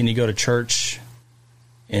Woodward? Can you go to church?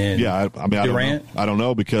 I don't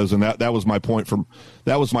know, because that was my point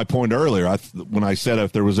earlier. When I said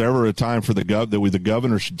if there was ever a time for the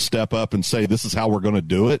governor should step up and say this is how we're going to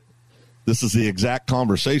do it, this is the exact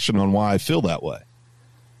conversation on why I feel that way.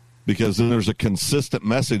 Because then there's a consistent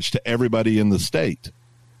message to everybody in the state,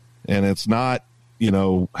 and it's not I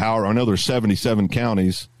know there's 77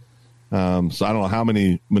 counties, so I don't know how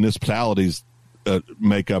many municipalities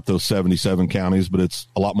make up those 77 counties, but it's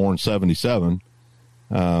a lot more than 77.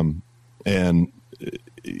 So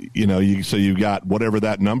you've got whatever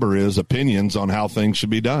that number is, opinions on how things should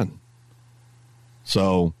be done.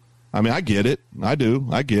 So, I mean, I get it. I do.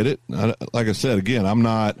 I get it. Like I said, again, I'm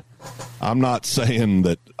not saying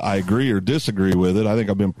that I agree or disagree with it. I think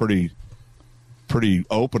I've been pretty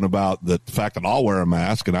open about the fact that I'll wear a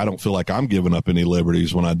mask, and I don't feel like I'm giving up any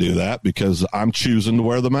liberties when I do that, because I'm choosing to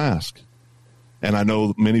wear the mask. And I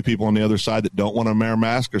know many people on the other side that don't want to wear a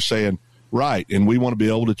mask are saying, right, and we want to be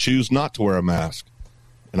able to choose not to wear a mask.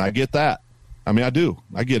 And I get that. I mean, I do.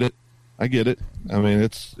 I get it. I mean,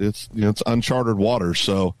 it's uncharted waters.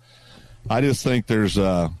 So I just think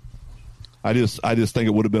I just think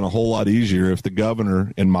it would have been a whole lot easier if the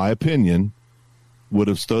governor, in my opinion, would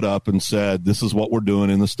have stood up and said, this is what we're doing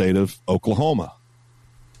in the state of Oklahoma.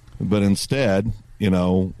 But instead,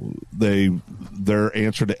 their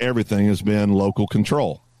answer to everything has been local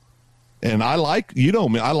control. And I like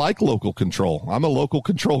local control. I'm a local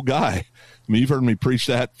control guy. I mean, you've heard me preach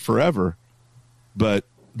that forever, but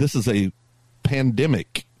this is a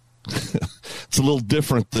pandemic. It's a little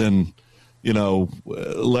different than,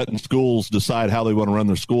 letting schools decide how they want to run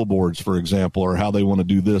their school boards, for example, or how they want to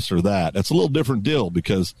do this or that. It's a little different deal,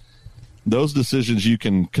 because those decisions you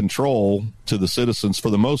can control to the citizens,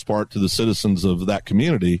 for the most part, to the citizens of that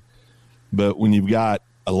community. But when you've got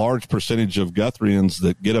a large percentage of Guthrians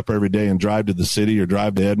that get up every day and drive to the city, or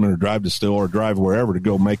drive to Edmond, or drive to Still, or drive wherever to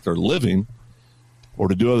go make their living or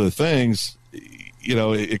to do other things,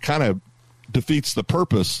 it kind of defeats the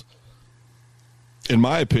purpose, in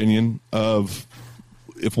my opinion, of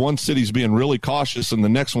if one city's being really cautious and the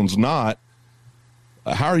next one's not,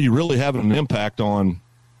 how are you really having an impact on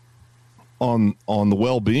on the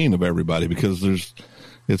well-being of everybody, because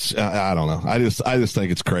I don't know. I just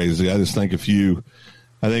think it's crazy. I just think if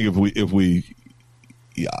we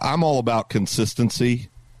I'm all about consistency.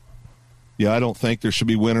 Yeah, I don't think there should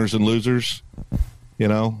be winners and losers.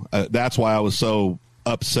 That's why I was so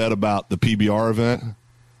upset about the PBR event,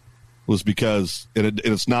 was because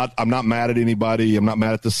it's not. I'm not mad at anybody. I'm not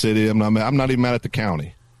mad at the city. I'm not even mad at the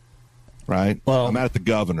county. Right? Well, I'm mad at the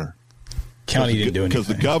governor. County didn't do anything because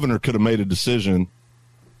the governor could have made a decision.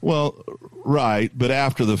 Well, right, but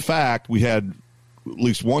after the fact, we had at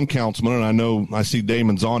least one councilman, and I see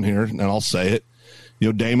Damon's on here, and I'll say it.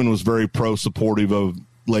 Damon was very pro-supportive of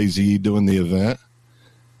Lazy doing the event,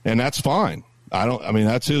 and that's fine.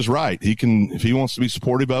 That's his right. He can, if he wants to be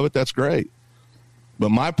supportive of it, that's great. But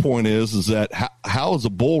my point is that how is a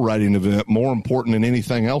bull riding event more important than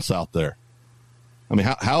anything else out there?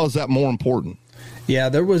 How is that more important? Yeah,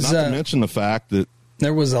 there was. Not to mention the fact that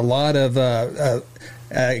there was a lot of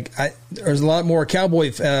there's a lot more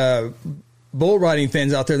cowboy bull riding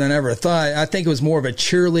fans out there than I ever thought. I think it was more of a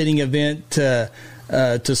cheerleading event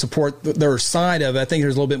to support their side of it. I think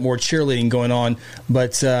there's a little bit more cheerleading going on,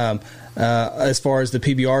 but as far as the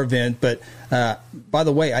PBR event. But by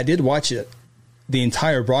the way, I did watch the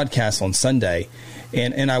entire broadcast on Sunday,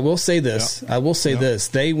 and I will say this. Yeah. I will say this.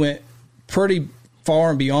 They went pretty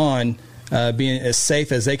far and beyond being as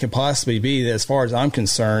safe as they could possibly be, as far as I'm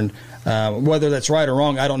concerned. Whether that's right or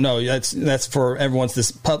wrong, I don't know. That's for everyone's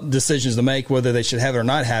decisions to make, whether they should have it or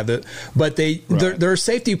not have it. But their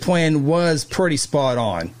safety plan was pretty spot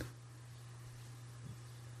on.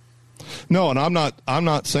 No, and I'm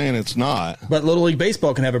not saying it's not. But Little League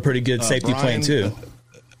Baseball can have a pretty good safety plan too.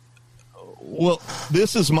 Well,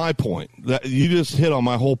 this is my point. That you just hit on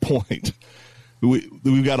my whole point.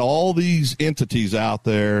 We've got all these entities out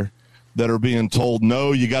there that are being told,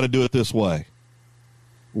 no, you got to do it this way.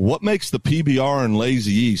 What makes the PBR and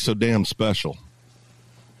Lazy E so damn special?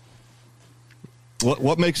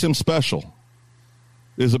 What makes them special?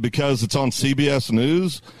 Is it because it's on CBS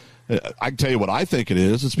News? I can tell you what I think it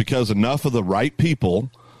is. It's because enough of the right people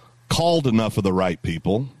called enough of the right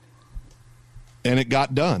people, and it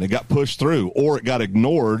got done. It got pushed through, or it got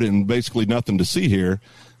ignored and basically nothing to see here.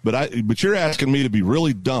 But you're asking me to be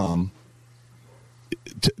really dumb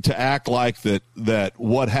to act like that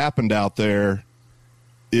what happened out there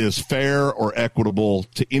is fair or equitable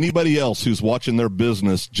to anybody else who's watching their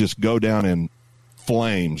business just go down in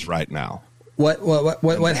flames right now. What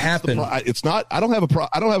happened? It's not. I don't have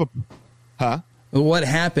a. Huh? What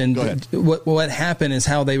happened? What happened is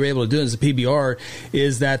how they were able to do it as a PBR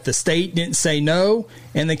is that the state didn't say no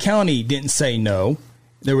and the county didn't say no.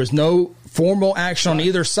 There was no formal action on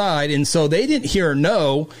either side, and so they didn't hear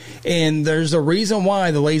no. And there's a reason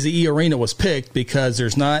why the Lazy E Arena was picked, because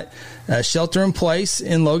there's not a shelter in place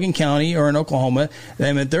in Logan County or in Oklahoma.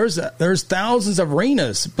 I mean, there's thousands of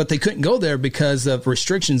arenas, but they couldn't go there because of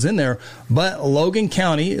restrictions in there. But Logan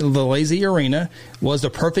County, the Lazy Arena, was the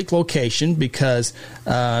perfect location because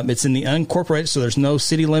it's in the unincorporated, so there's no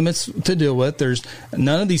city limits to deal with. There's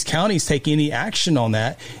none of these counties take any action on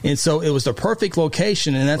that, and so it was the perfect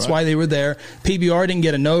location, and that's why they were there. PBR didn't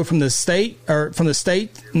get a no from the state,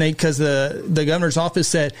 because the governor's office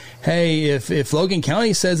said, "Hey, if Logan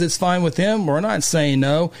County says it's fine with them, we're not saying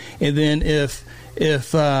no." And then if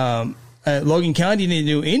Logan County didn't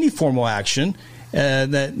do any formal action,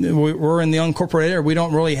 that we're in the unincorporated area, we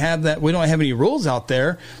don't really have that. We don't have any rules out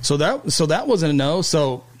there, so that wasn't a no.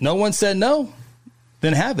 So no one said no,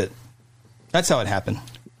 then have it. That's how it happened.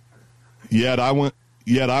 Yet I went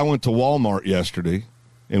to Walmart yesterday,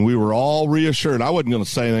 and we were all reassured. I wasn't going to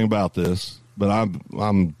say anything about this, but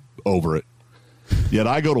I'm over it. Yet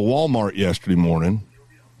I go to Walmart yesterday morning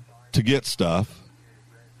to get stuff,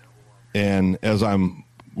 and as I'm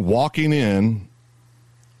walking in,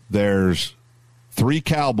 there's 3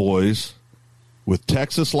 cowboys with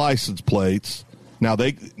Texas license plates. Now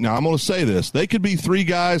I'm going to say this: they could be 3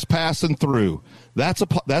 guys passing through.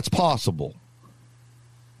 That's possible,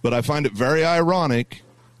 but I find it very ironic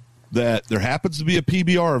that there happens to be a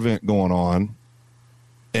PBR event going on,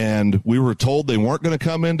 and we were told they weren't going to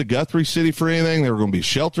come into Guthrie City for anything. They were going to be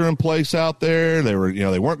shelter in place out there. They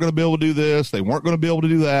weren't going to be able to do this. They weren't going to be able to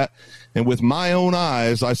do that. And with my own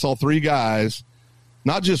eyes, I saw 3 guys,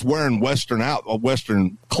 not just wearing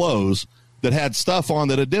Western clothes, that had stuff on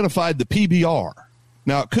that identified the PBR.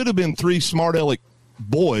 Now, it could have been 3 smart aleck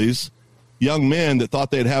boys, young men that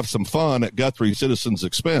thought they'd have some fun at Guthrie citizens'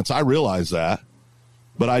 expense. I realize that.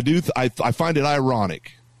 But I find it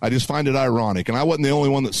ironic. I just find it ironic. And I wasn't the only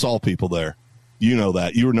one that saw people there. You know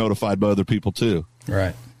that. You were notified by other people too.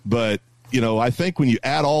 Right. But, I think when you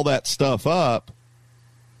add all that stuff up,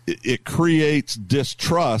 it creates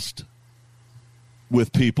distrust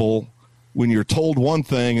with people when you're told one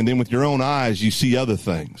thing and then with your own eyes you see other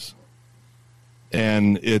things.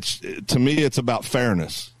 And to me, it's about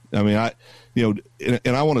fairness. I mean,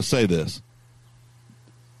 and I want to say this.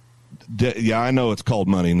 Yeah, I know it's called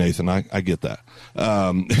money, Nathan. I get that.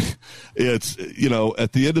 It's,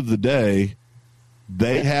 at the end of the day,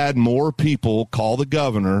 they had more people call the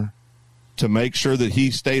governor to make sure that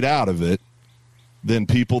he stayed out of it than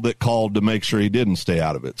people that called to make sure he didn't stay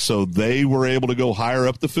out of it. So they were able to go higher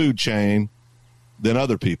up the food chain than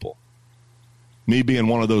other people. Me being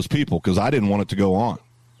one of those people, because I didn't want it to go on.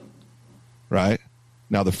 Right?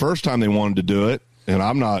 Now, the first time they wanted to do it, and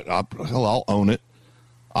I'll own it.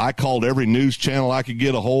 I called every news channel I could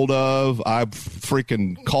get a hold of. I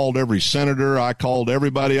freaking called every senator. I called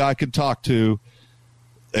everybody I could talk to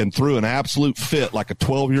and threw an absolute fit like a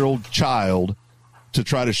 12-year-old child to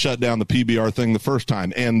try to shut down the PBR thing the first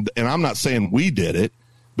time. And I'm not saying we did it,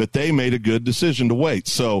 but they made a good decision to wait.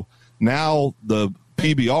 So now the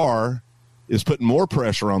PBR is putting more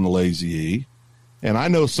pressure on the Lazy E. And I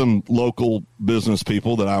know some local business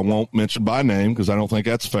people that I won't mention by name because I don't think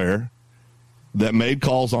that's fair, that made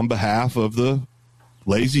calls on behalf of the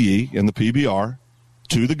Lazy E and the PBR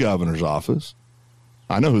to the governor's office.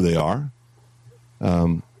 I know who they are.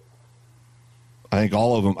 I think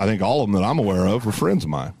all of them that I'm aware of are friends of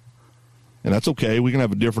mine. And that's okay. We can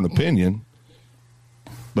have a different opinion.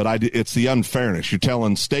 But it's the unfairness. You're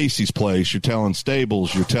telling Stacy's Place, you're telling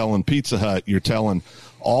Stables, you're telling Pizza Hut, you're telling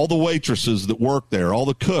all the waitresses that work there, all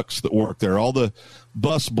the cooks that work there, all the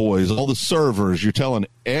bus boys, all the servers. You're telling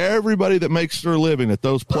everybody that makes their living at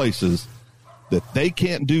those places that they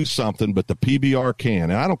can't do something, but the PBR can.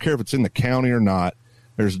 And I don't care if it's in the county or not.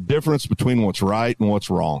 There's a difference between what's right and what's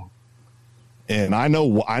wrong. And I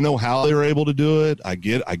know how they were able to do it. I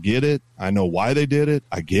get it. I know why they did it.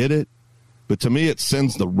 I get it. But to me, it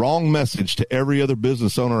sends the wrong message to every other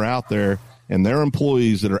business owner out there and their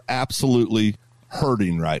employees that are absolutely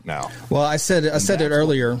hurting right now. Well, I said it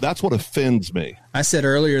earlier. That's what offends me. I said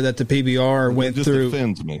earlier that the PBR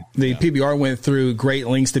offends me. The PBR went through great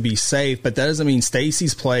lengths to be safe, but that doesn't mean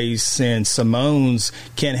Stacy's Place and Simone's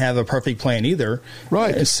can't have a perfect plan either.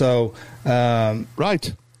 Right. So,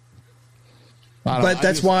 right. But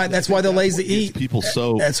that's why the Lazy E.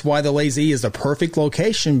 That's why the Lazy E is the perfect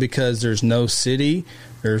location, because there's no city,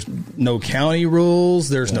 there's no county rules,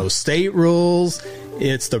 there's no state rules.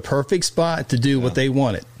 It's the perfect spot to do what they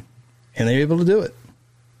wanted, and they're able to do it.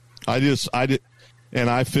 And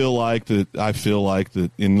I feel like that.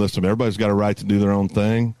 And listen, everybody's got a right to do their own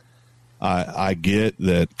thing. I get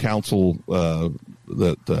that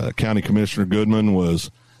County Commissioner Goodman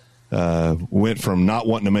went from not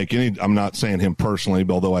wanting to make any. I'm not saying him personally,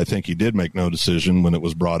 although I think he did make no decision when it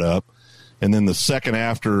was brought up. And then the second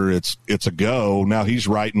after it's a go, now he's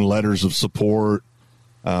writing letters of support.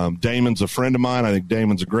 Damon's a friend of mine. I think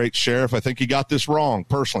Damon's a great sheriff. I think he got this wrong,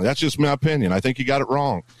 personally. That's just my opinion. I think he got it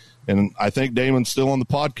wrong. And I think Damon's still on the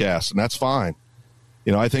podcast, and that's fine.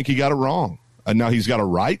 I think he got it wrong. And now he's got a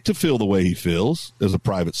right to feel the way he feels as a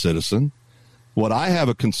private citizen. What I have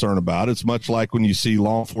a concern about, it's much like when you see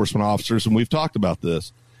law enforcement officers, and we've talked about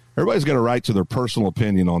this. Everybody's got a right to their personal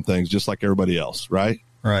opinion on things, just like everybody else, right?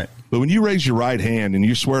 Right. But when you raise your right hand and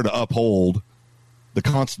you swear to uphold the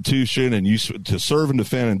Constitution and to serve and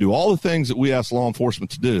defend and do all the things that we ask law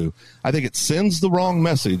enforcement to do, I think it sends the wrong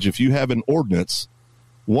message if you have an ordinance,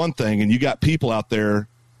 one thing, and you got people out there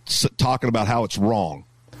talking about how it's wrong.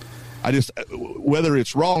 Whether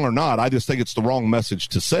it's wrong or not, I just think it's the wrong message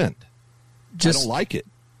to send. I don't like it.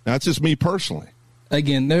 That's just me personally.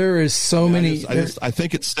 Again, there is so many. I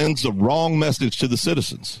think it sends the wrong message to the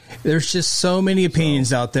citizens. There's just so many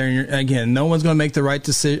opinions out there. And again, no one's going to make the right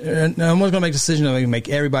decision. No one's going to make a decision that can make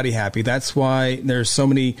everybody happy. That's why there's so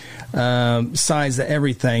many sides to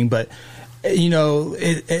everything. But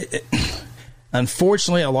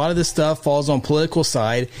unfortunately, a lot of this stuff falls on political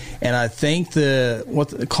side, and I think the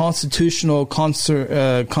constitutional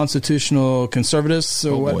conservatives,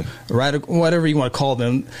 or whatever you want to call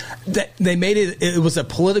them, they made it. It was a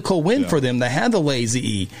political win for them. They had the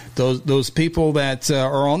Lazy E. Those people that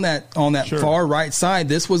are on that far right side.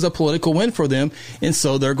 This was a political win for them, and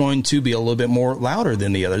so they're going to be a little bit more louder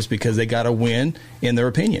than the others because they got a win in their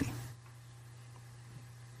opinion.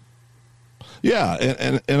 Yeah,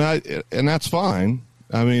 and that's fine.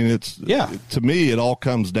 I mean, to me, it all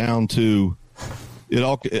comes down to it.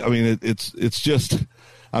 All, I mean, it's just.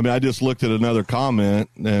 I mean, I just looked at another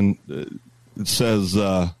comment, and it says,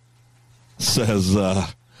 but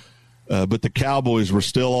the Cowboys were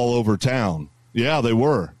still all over town. Yeah, they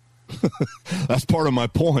were. That's part of my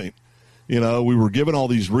point. You know, we were given all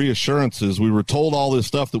these reassurances. We were told all this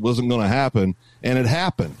stuff that wasn't going to happen, and it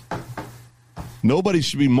happened. Nobody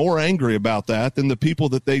should be more angry about that than the people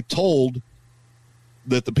that they told,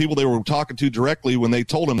 that the people they were talking to directly when they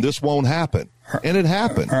told them this won't happen. And it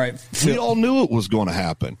happened. All right. We all knew it was going to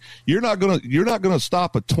happen. You're not going to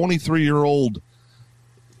stop a 23-year-old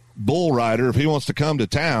bull rider if he wants to come to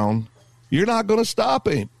town. You're not going to stop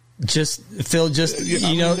him. Phil,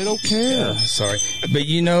 they don't care. Sorry, but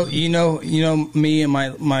me and my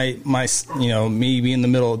me being in the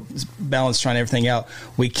middle, balance, trying everything out.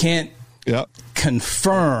 We can't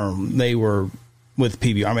confirm they were with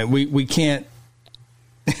PBR. I mean, we can't.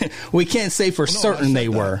 We can't say for certain they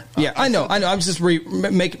were. Yeah, I know. I'm just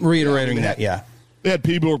reiterating that. Yeah, they had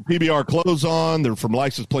PBR clothes on. They're from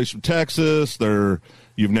license plates from Texas.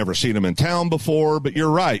 You've never seen them in town before, but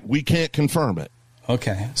you're right. We can't confirm it.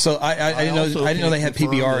 Okay, so I didn't know they had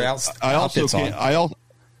PBR outfits on.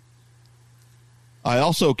 I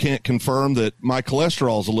also can't confirm that my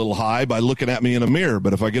cholesterol is a little high by looking at me in a mirror.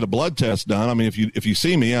 But if I get a blood test done, I mean, if you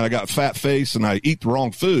see me and I got fat face and I eat the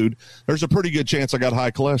wrong food, there's a pretty good chance I got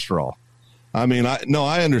high cholesterol. I mean,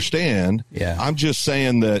 I understand. Yeah. I'm just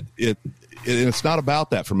saying that it's not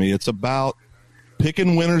about that for me. It's about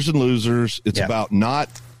picking winners and losers. It's about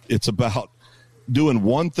doing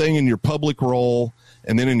one thing in your public role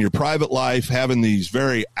and then in your private life having these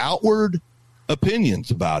very outward opinions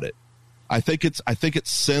about it. I think it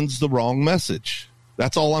sends the wrong message.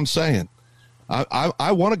 That's all I'm saying.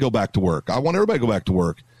 I want to go back to work. I want everybody to go back to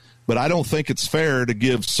work, but I don't think it's fair to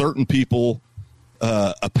give certain people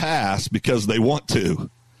a pass because they want to.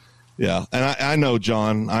 Yeah, and I know,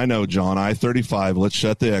 John. I-35. Let's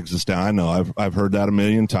shut the exits down. I know. I've heard that a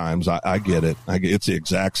million times. I get it. It's the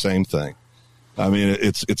exact same thing. I mean,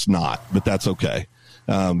 it's not, but that's okay.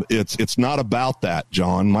 It's not about that,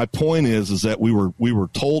 John. My point is that we were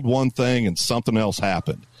told one thing and something else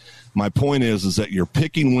happened. My point is that you're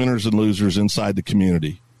picking winners and losers inside the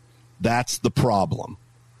community. That's the problem.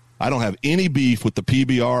 I don't have any beef with the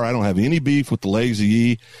PBR. I don't have any beef with the Lazy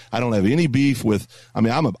E. I don't have any beef with. I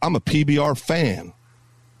mean, I'm a PBR fan.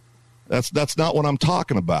 That's not what I'm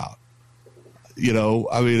talking about. You know,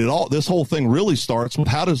 I mean, this whole thing really starts with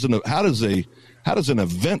how does an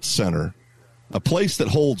event center, a place that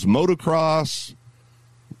holds motocross,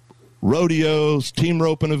 rodeos, team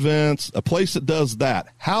roping events, a place that does that,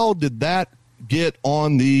 how did that get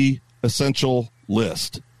on the essential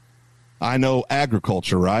list? I know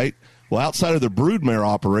agriculture, right? Well, outside of the broodmare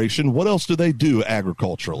operation, what else do they do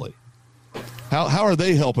agriculturally? How are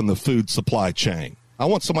they helping the food supply chain? I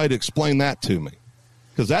want somebody to explain that to me,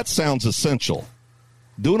 because that sounds essential.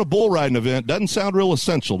 Doing a bull riding event doesn't sound real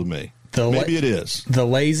essential to me. Maybe it is. The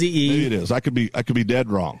Lazy E. Maybe it is. I could be dead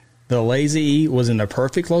wrong. The Lazy E was in a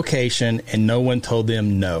perfect location, and no one told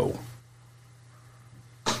them no.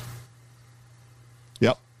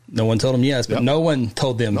 Yep. No one told them yes, but no one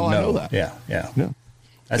told them no. I know that. Yeah.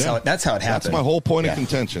 That's how it happened. That's my whole point of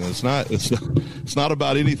contention. It's not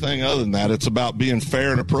about anything other than that. It's about being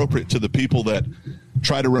fair and appropriate to the people that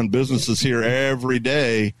try to run businesses here every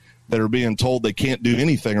day that are being told they can't do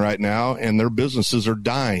anything right now, and their businesses are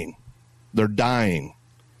dying. They're dying.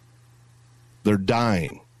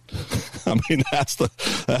 I mean, that's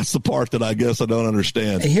the part that I guess I don't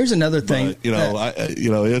understand. And here's another thing. But,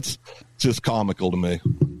 it's just comical to me.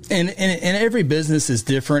 And every business is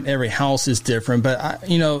different. Every house is different. But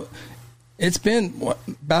it's been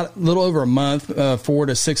about a little over a month, 4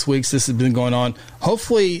 to 6 weeks. This has been going on.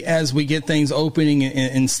 Hopefully, as we get things opening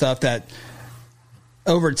and stuff, that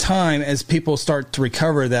over time, as people start to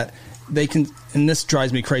recover, that they can. And this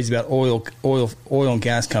drives me crazy about oil and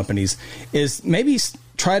gas companies, is maybe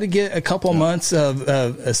try to get a couple months of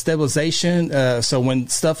stabilization. So when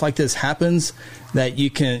stuff like this happens, that you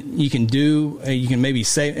can maybe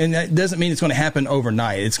save, and that doesn't mean it's going to happen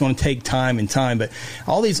overnight. It's going to take time. But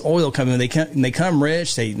all these oil companies, they come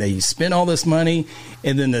rich, they spend all this money,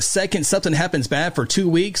 and then the second something happens bad for 2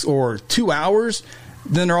 weeks or 2 hours,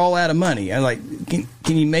 then they're all out of money. And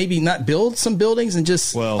can you maybe not build some buildings and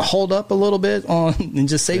just hold up a little bit on and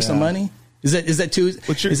just save some money? Is that too?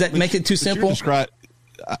 Make it too simple?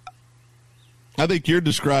 I think you're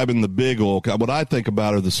describing the big oil. What I think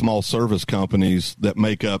about are the small service companies that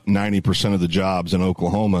make up 90% of the jobs in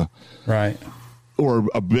Oklahoma, right? Or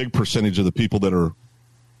a big percentage of the people that are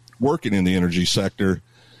working in the energy sector.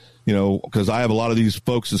 Because I have a lot of these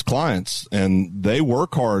folks as clients, and they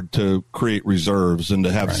work hard to create reserves and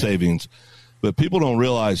to have savings. But people don't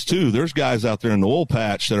realize, too, there's guys out there in the oil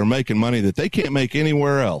patch that are making money that they can't make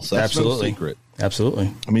anywhere else. That's no secret.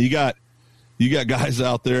 Absolutely. I mean, you You got guys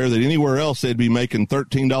out there that anywhere else they'd be making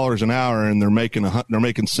 $13 an hour, and they're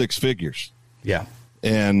making six figures. Yeah.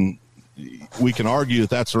 And we can argue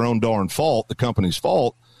that that's their own darn fault, the company's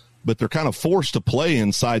fault, but they're kind of forced to play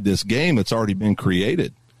inside this game that's already been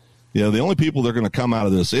created. You know, the only people that are going to come out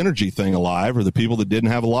of this energy thing alive are the people that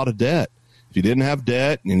didn't have a lot of debt. If you didn't have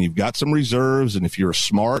debt and you've got some reserves, and if you're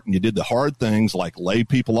smart and you did the hard things like lay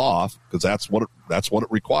people off, because that's what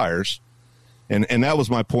it requires. And that was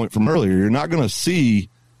my point from earlier. You're not going to see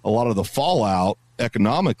a lot of the fallout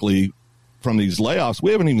economically from these layoffs.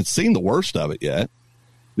 We haven't even seen the worst of it yet,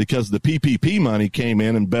 because the PPP money came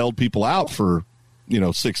in and bailed people out for,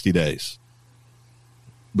 60 days.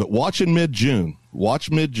 But watch mid-June,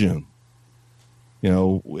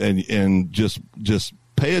 and just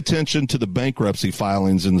pay attention to the bankruptcy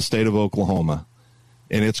filings in the state of Oklahoma,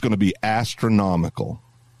 and it's going to be astronomical.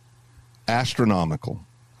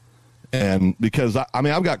 And because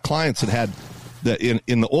I've got clients that had that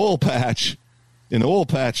in the oil patch,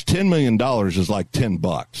 $10 million is like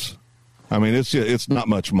 $10. I mean, it's not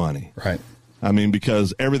much money, right? I mean,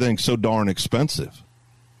 because everything's so darn expensive,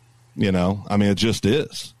 it just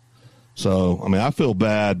is. So, I feel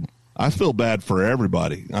bad. I feel bad for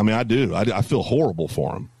everybody. I do. I feel horrible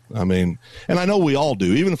for them. And I know we all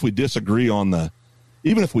do, even if we disagree on the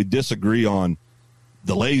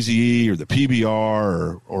Lazy E or the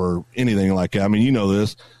PBR or anything like that.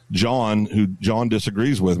 This. John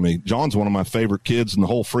disagrees with me. John's one of my favorite kids in the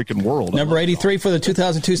whole freaking world. Number 83 for the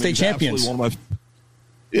 2002 state champions.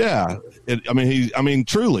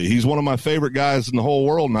 Truly, he's one of my favorite guys in the whole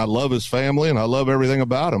world, and I love his family and I love everything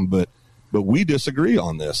about him. But we disagree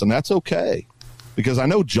on this, and that's okay. Because I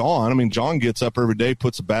know John. John gets up every day,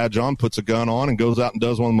 puts a badge on, puts a gun on, and goes out and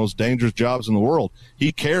does one of the most dangerous jobs in the world.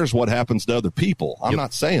 He cares what happens to other people. I'm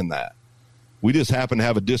not saying that. We just happen to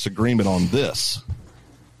have a disagreement on this,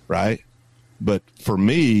 right? But for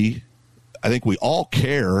me, I think we all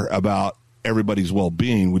care about everybody's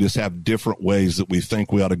well-being. We just have different ways that we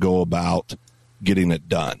think we ought to go about getting it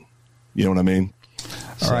done. You know what I mean?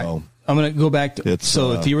 All right. I'm going to go back to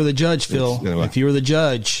if you were the judge, Phil, if you were the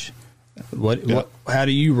judge, how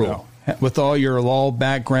do you rule? Yeah. With all your law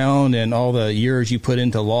background and all the years you put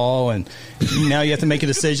into law, and now you have to make a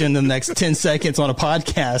decision in the next 10 seconds on a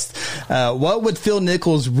podcast, what would Phil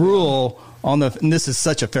Nichols rule on and this is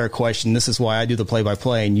such a fair question. This is why I do the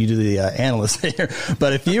play-by-play and you do the analyst here.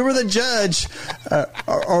 But if you were the judge,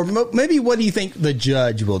 or maybe what do you think the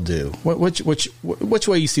judge will do? Which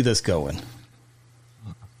way you see this going?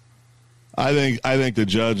 I think the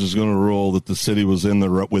judge is going to rule that the city was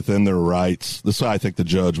within their rights. This is how I think the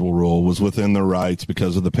judge will rule, was within their rights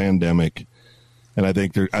because of the pandemic. And I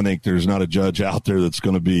think there's not a judge out there that's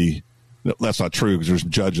going to be. That's not true, because there's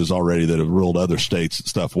judges already that have ruled other states that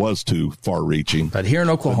stuff was too far-reaching. But here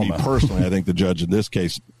in Oklahoma, me personally, I think the judge in this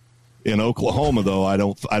case, in Oklahoma, though, I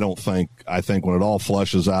think when it all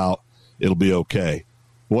flushes out, it'll be okay.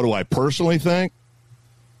 What do I personally think?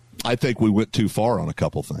 I think we went too far on a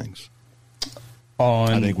couple things.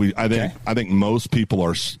 I think most people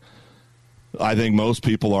are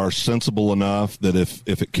sensible enough that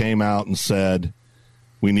if it came out and said,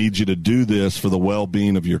 we need you to do this for the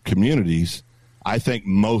well-being of your communities, I think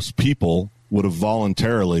most people would have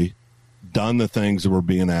voluntarily done the things that were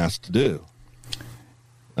being asked to do.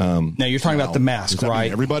 Now you're talking about the mask,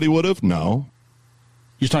 right? Everybody would have? No.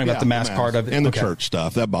 You're talking about the mask part of it? And the church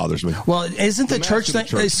stuff. That bothers me. Well, isn't the church thing,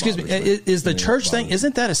 excuse me, is the church thing,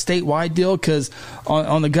 isn't that a statewide deal? Because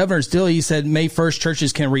on the governor's deal, he said May 1st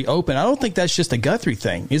churches can reopen. I don't think that's just a Guthrie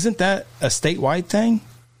thing. Isn't that a statewide thing?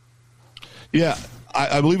 Yeah.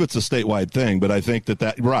 I believe it's a statewide thing, but I think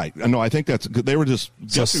right. No, I think Guthrie was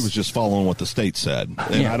just following what the state said.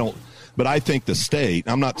 And but I think the state,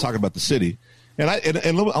 I'm not talking about the city. And I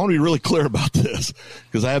want to be really clear about this,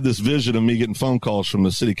 because I have this vision of me getting phone calls from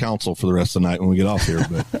the city council for the rest of the night when we get off here.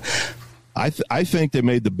 But I think they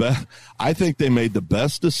made the best. I think they made the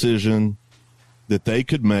best decision that they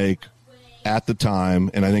could make at the time,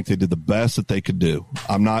 and I think they did the best that they could do.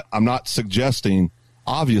 I'm not suggesting,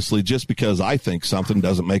 obviously, just because I think something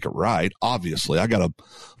doesn't make it right. Obviously, I got a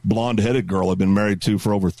blonde-headed girl I've been married to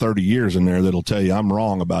for over 30 years in there that'll tell you I'm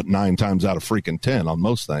wrong about 9 times out of freaking 10 on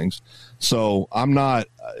most things. So I'm not.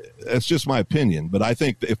 It's just my opinion, but I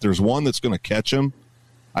think if there's one that's going to catch them,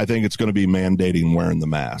 I think it's going to be mandating wearing the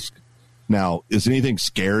mask. Now, is anything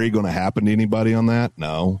scary going to happen to anybody on that?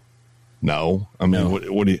 No. I mean,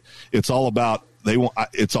 what do you? It's all about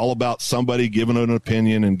It's all about somebody giving an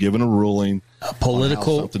opinion and giving a ruling. A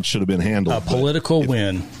political something should have been handled. A political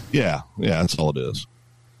win. Yeah, that's all it is.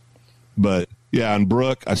 But yeah, and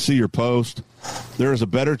Brooke, I see your post. There is a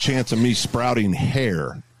better chance of me sprouting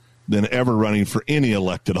hair than ever running for any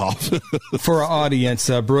elected office. For our audience,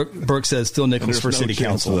 Brooke says Phil Nichols for city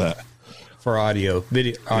council. That. For audio.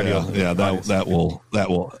 That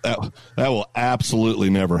will absolutely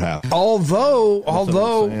never happen. Although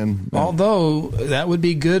that would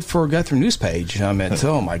be good for Guthrie News page. I mean,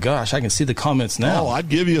 oh my gosh, I can see the comments now. Oh, I'd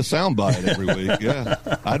give you a soundbite every week. Yeah,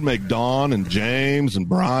 I'd make Dawn and James and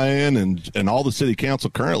Brian and all the city council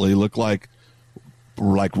currently look like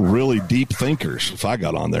really deep thinkers. If I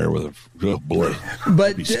got on there with oh boy, but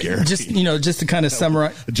that'd be scary. just to kind of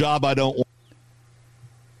summarize, a job I don't want.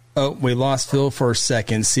 Oh, we lost Phil for a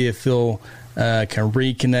second. See if Phil can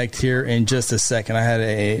reconnect here in just a second. I had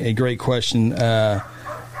a great question for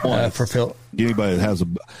Phil.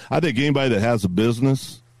 I think anybody that has a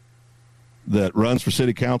business that runs for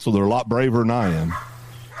city council, they're a lot braver than I am.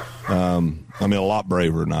 A lot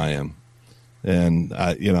braver than I am. And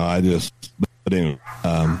I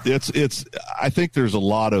think there's a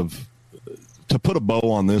lot of, to put a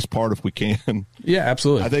bow on this part if we can. Yeah,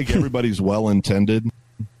 absolutely. I think everybody's well-intended.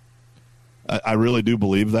 I really do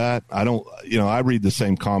believe that. I read the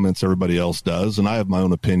same comments everybody else does, and I have my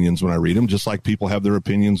own opinions when I read them, just like people have their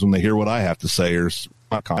opinions when they hear what I have to say.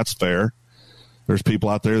 That's fair. There's people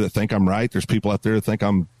out there that think I'm right. There's people out there that think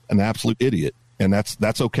I'm an absolute idiot, and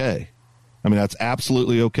that's okay. I mean, that's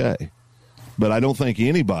absolutely okay. But I don't think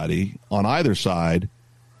anybody on either side,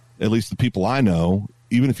 at least the people I know,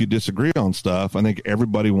 even if you disagree on stuff, I think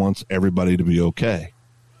everybody wants everybody to be okay.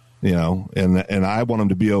 And I want them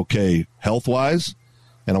to be okay health-wise,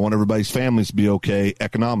 and I want everybody's families to be okay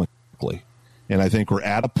economically. And I think we're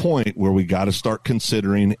at a point where we got to start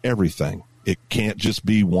considering everything. It can't just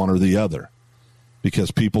be one or the other,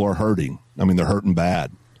 because people are hurting. I mean, they're hurting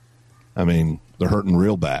bad. I mean, they're hurting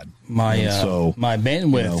real bad. My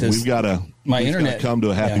bandwidth is we've got to come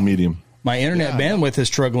to a happy medium. My internet bandwidth is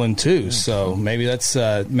struggling too, so maybe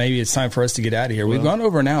maybe it's time for us to get out of here. We've gone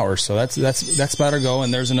over an hour, so that's about our goal.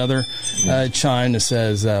 And there's another chime that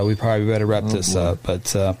says we probably better wrap this up.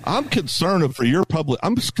 But I'm concerned for your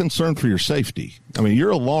I'm concerned for your safety. I mean,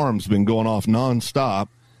 your alarm's been going off nonstop.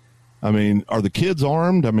 I mean, are the kids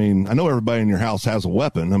armed? I mean, I know everybody in your house has a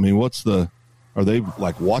weapon. I mean, are they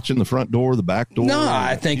like watching the front door, the back door? No,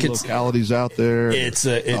 I think it's localities out there. It's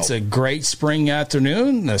a great spring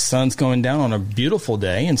afternoon. The sun's going down on a beautiful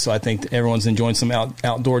day, and so I think everyone's enjoying some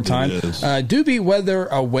outdoor time. Do be weather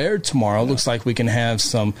aware tomorrow. Looks like we can have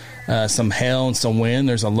some hail and some wind.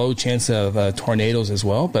 There's a low chance of tornadoes as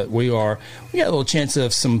well, but we got a little chance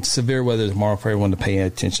of some severe weather tomorrow for everyone to pay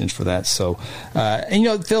attention for that. So,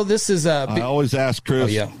 Phil, this is I always ask Chris. Oh,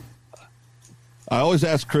 yeah. I always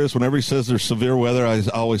ask Chris, whenever he says there's severe weather, I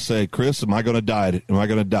always say, Chris, am I going to die? Am I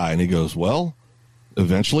going to die? And he goes, well,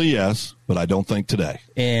 eventually, yes, but I don't think today.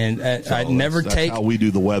 And I never that's how we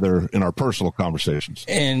do the weather in our personal conversations.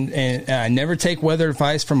 And I never take weather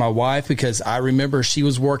advice from my wife, because I remember she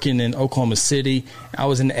was working in Oklahoma City. I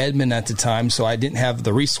was in Edmond at the time, so I didn't have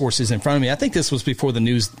the resources in front of me. I think this was before the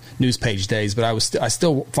news page days, but I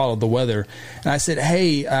still followed the weather. And I said,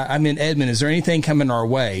 hey, I'm in Edmond. Is there anything coming our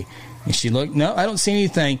way? And she looked, no, I don't see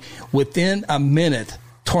anything. Within a minute,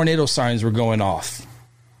 tornado sirens were going off.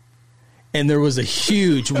 And there was a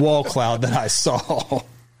huge wall cloud that I saw.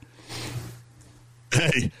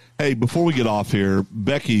 Hey, before we get off here,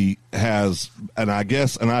 Becky has, and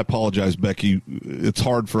I apologize, Becky, it's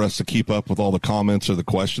hard for us to keep up with all the comments or the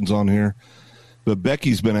questions on here. But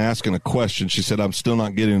Becky's been asking a question. She said, I'm still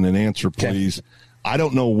not getting an answer, please. Okay. I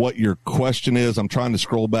don't know what your question is. I'm trying to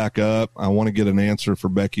scroll back up. I want to get an answer for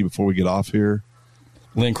Becky before we get off here.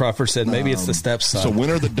 Lynn Crawford said maybe it's the stepson. So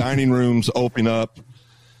when are the dining rooms opening up?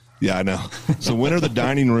 Yeah, I know. So when are the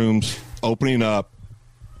dining rooms opening up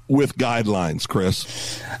with guidelines,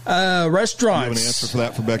 Chris? Restaurants. Do you have an answer for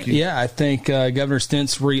that for Becky? Yeah, I think Governor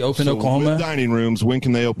Stentz reopened Oklahoma. With dining rooms, when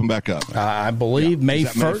can they open back up? I believe May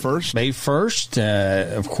 1st. May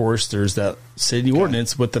 1st. Of course, there's that city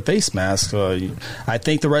ordinance with the face mask. I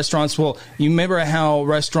think the restaurants will. You remember how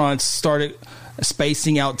restaurants started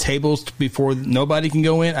spacing out tables before nobody can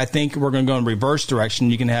go in? I think we're going to go in reverse direction.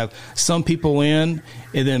 You can have some people in,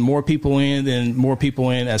 and then more people in, then more people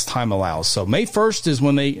in as time allows. So May 1st is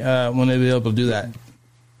when they'll be able to do that.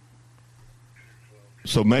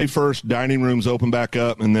 So May 1st, dining rooms open back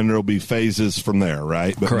up, and then there'll be phases from there,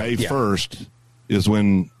 right? But correct, May 1st is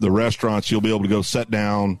when the restaurants, you'll be able to go sit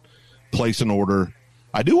down, place an order.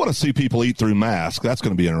 I do want to see people eat through masks. That's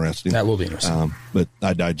going to be interesting. That will be interesting. But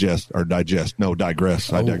I digress. I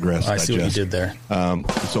digress. I see what you did there.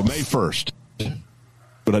 So May 1st,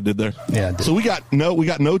 what I did there? Yeah. So we got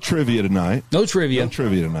no trivia tonight. No trivia. No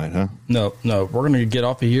trivia tonight, huh? No. We're going to get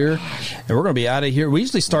off of here, and we're going to be out of here. We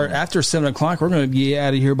usually start after 7 o'clock. We're going to be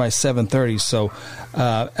out of here by 7:30. So,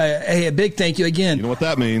 hey, a big thank you again. You know what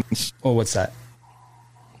that means? Oh, what's that?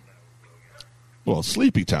 Well,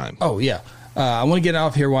 sleepy time. Oh, yeah. I want to get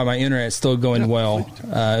off here while my internet's still going well.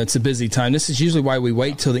 It's a busy time. This is usually why we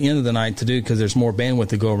wait till the end of the night to do, because there's more bandwidth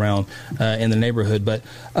to go around in the neighborhood. But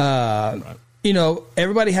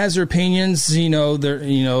everybody has their opinions.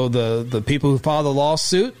 The people who file the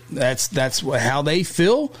lawsuit, that's how they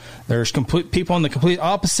feel. There's people on the complete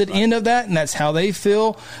opposite end of that, and that's how they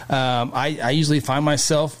feel. I usually find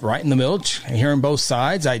myself right in the middle, hearing both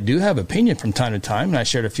sides. I do have opinion from time to time, and I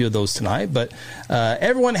shared a few of those tonight. But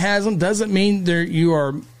everyone has them. Doesn't mean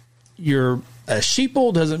you're a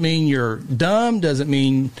sheeple, doesn't mean you're dumb, doesn't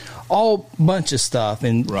mean all bunch of stuff.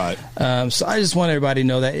 And right. So I just want everybody to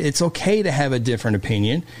know that it's okay to have a different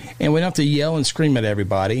opinion, and we don't have to yell and scream at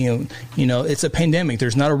everybody. And it's a pandemic.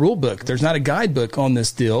 There's not a rule book. There's not a guidebook on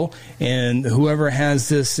this deal. And whoever has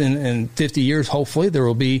this in 50 years, hopefully there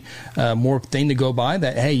will be more thing to go by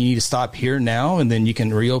that, hey, you need to stop here now, and then you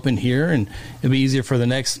can reopen here, and it'll be easier for the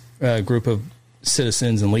next group of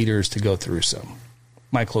citizens and leaders to go through. So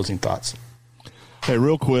my closing thoughts. Hey,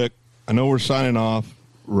 real quick, I know we're signing off.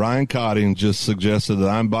 Ryan Cotting just suggested that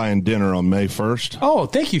I'm buying dinner on May 1st. Oh,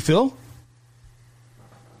 thank you, Phil.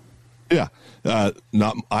 Yeah. I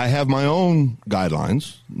have my own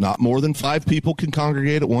guidelines. Not more than 5 people can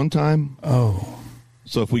congregate at one time. Oh.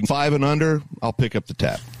 So if we can 5 and under, I'll pick up the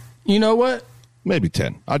tab. You know what? Maybe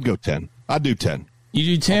 10. I'd go 10. I'd do 10. You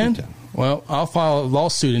do 10? 10. Well, I'll file a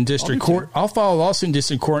lawsuit in district court. I'll file a lawsuit in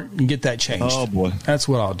district court and get that changed. Oh, boy. That's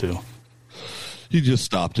what I'll do. You just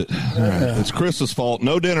stopped it. All right. It's Chris's fault.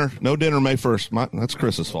 No dinner. No dinner May 1st. That's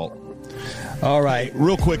Chris's fault. All right. Hey,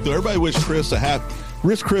 real quick, though, everybody wish Chris a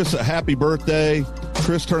happy birthday.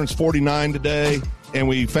 Chris turns 49 today, and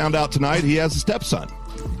we found out tonight he has a stepson.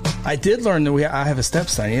 I did learn that I have a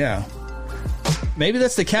stepson, yeah. Maybe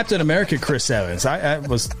that's the Captain America Chris Evans.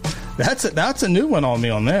 That's a new one on me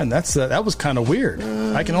on that. That was kind of weird.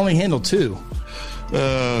 I can only handle 2.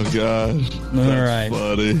 Oh, gosh. All right.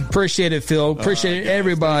 Funny. Appreciate it, Phil. Appreciate it,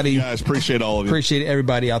 everybody. Guys, appreciate all of you. Appreciate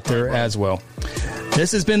everybody out there as well.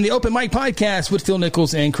 This has been the Open Mic Podcast with Phil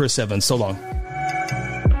Nichols and Chris Evans. So long.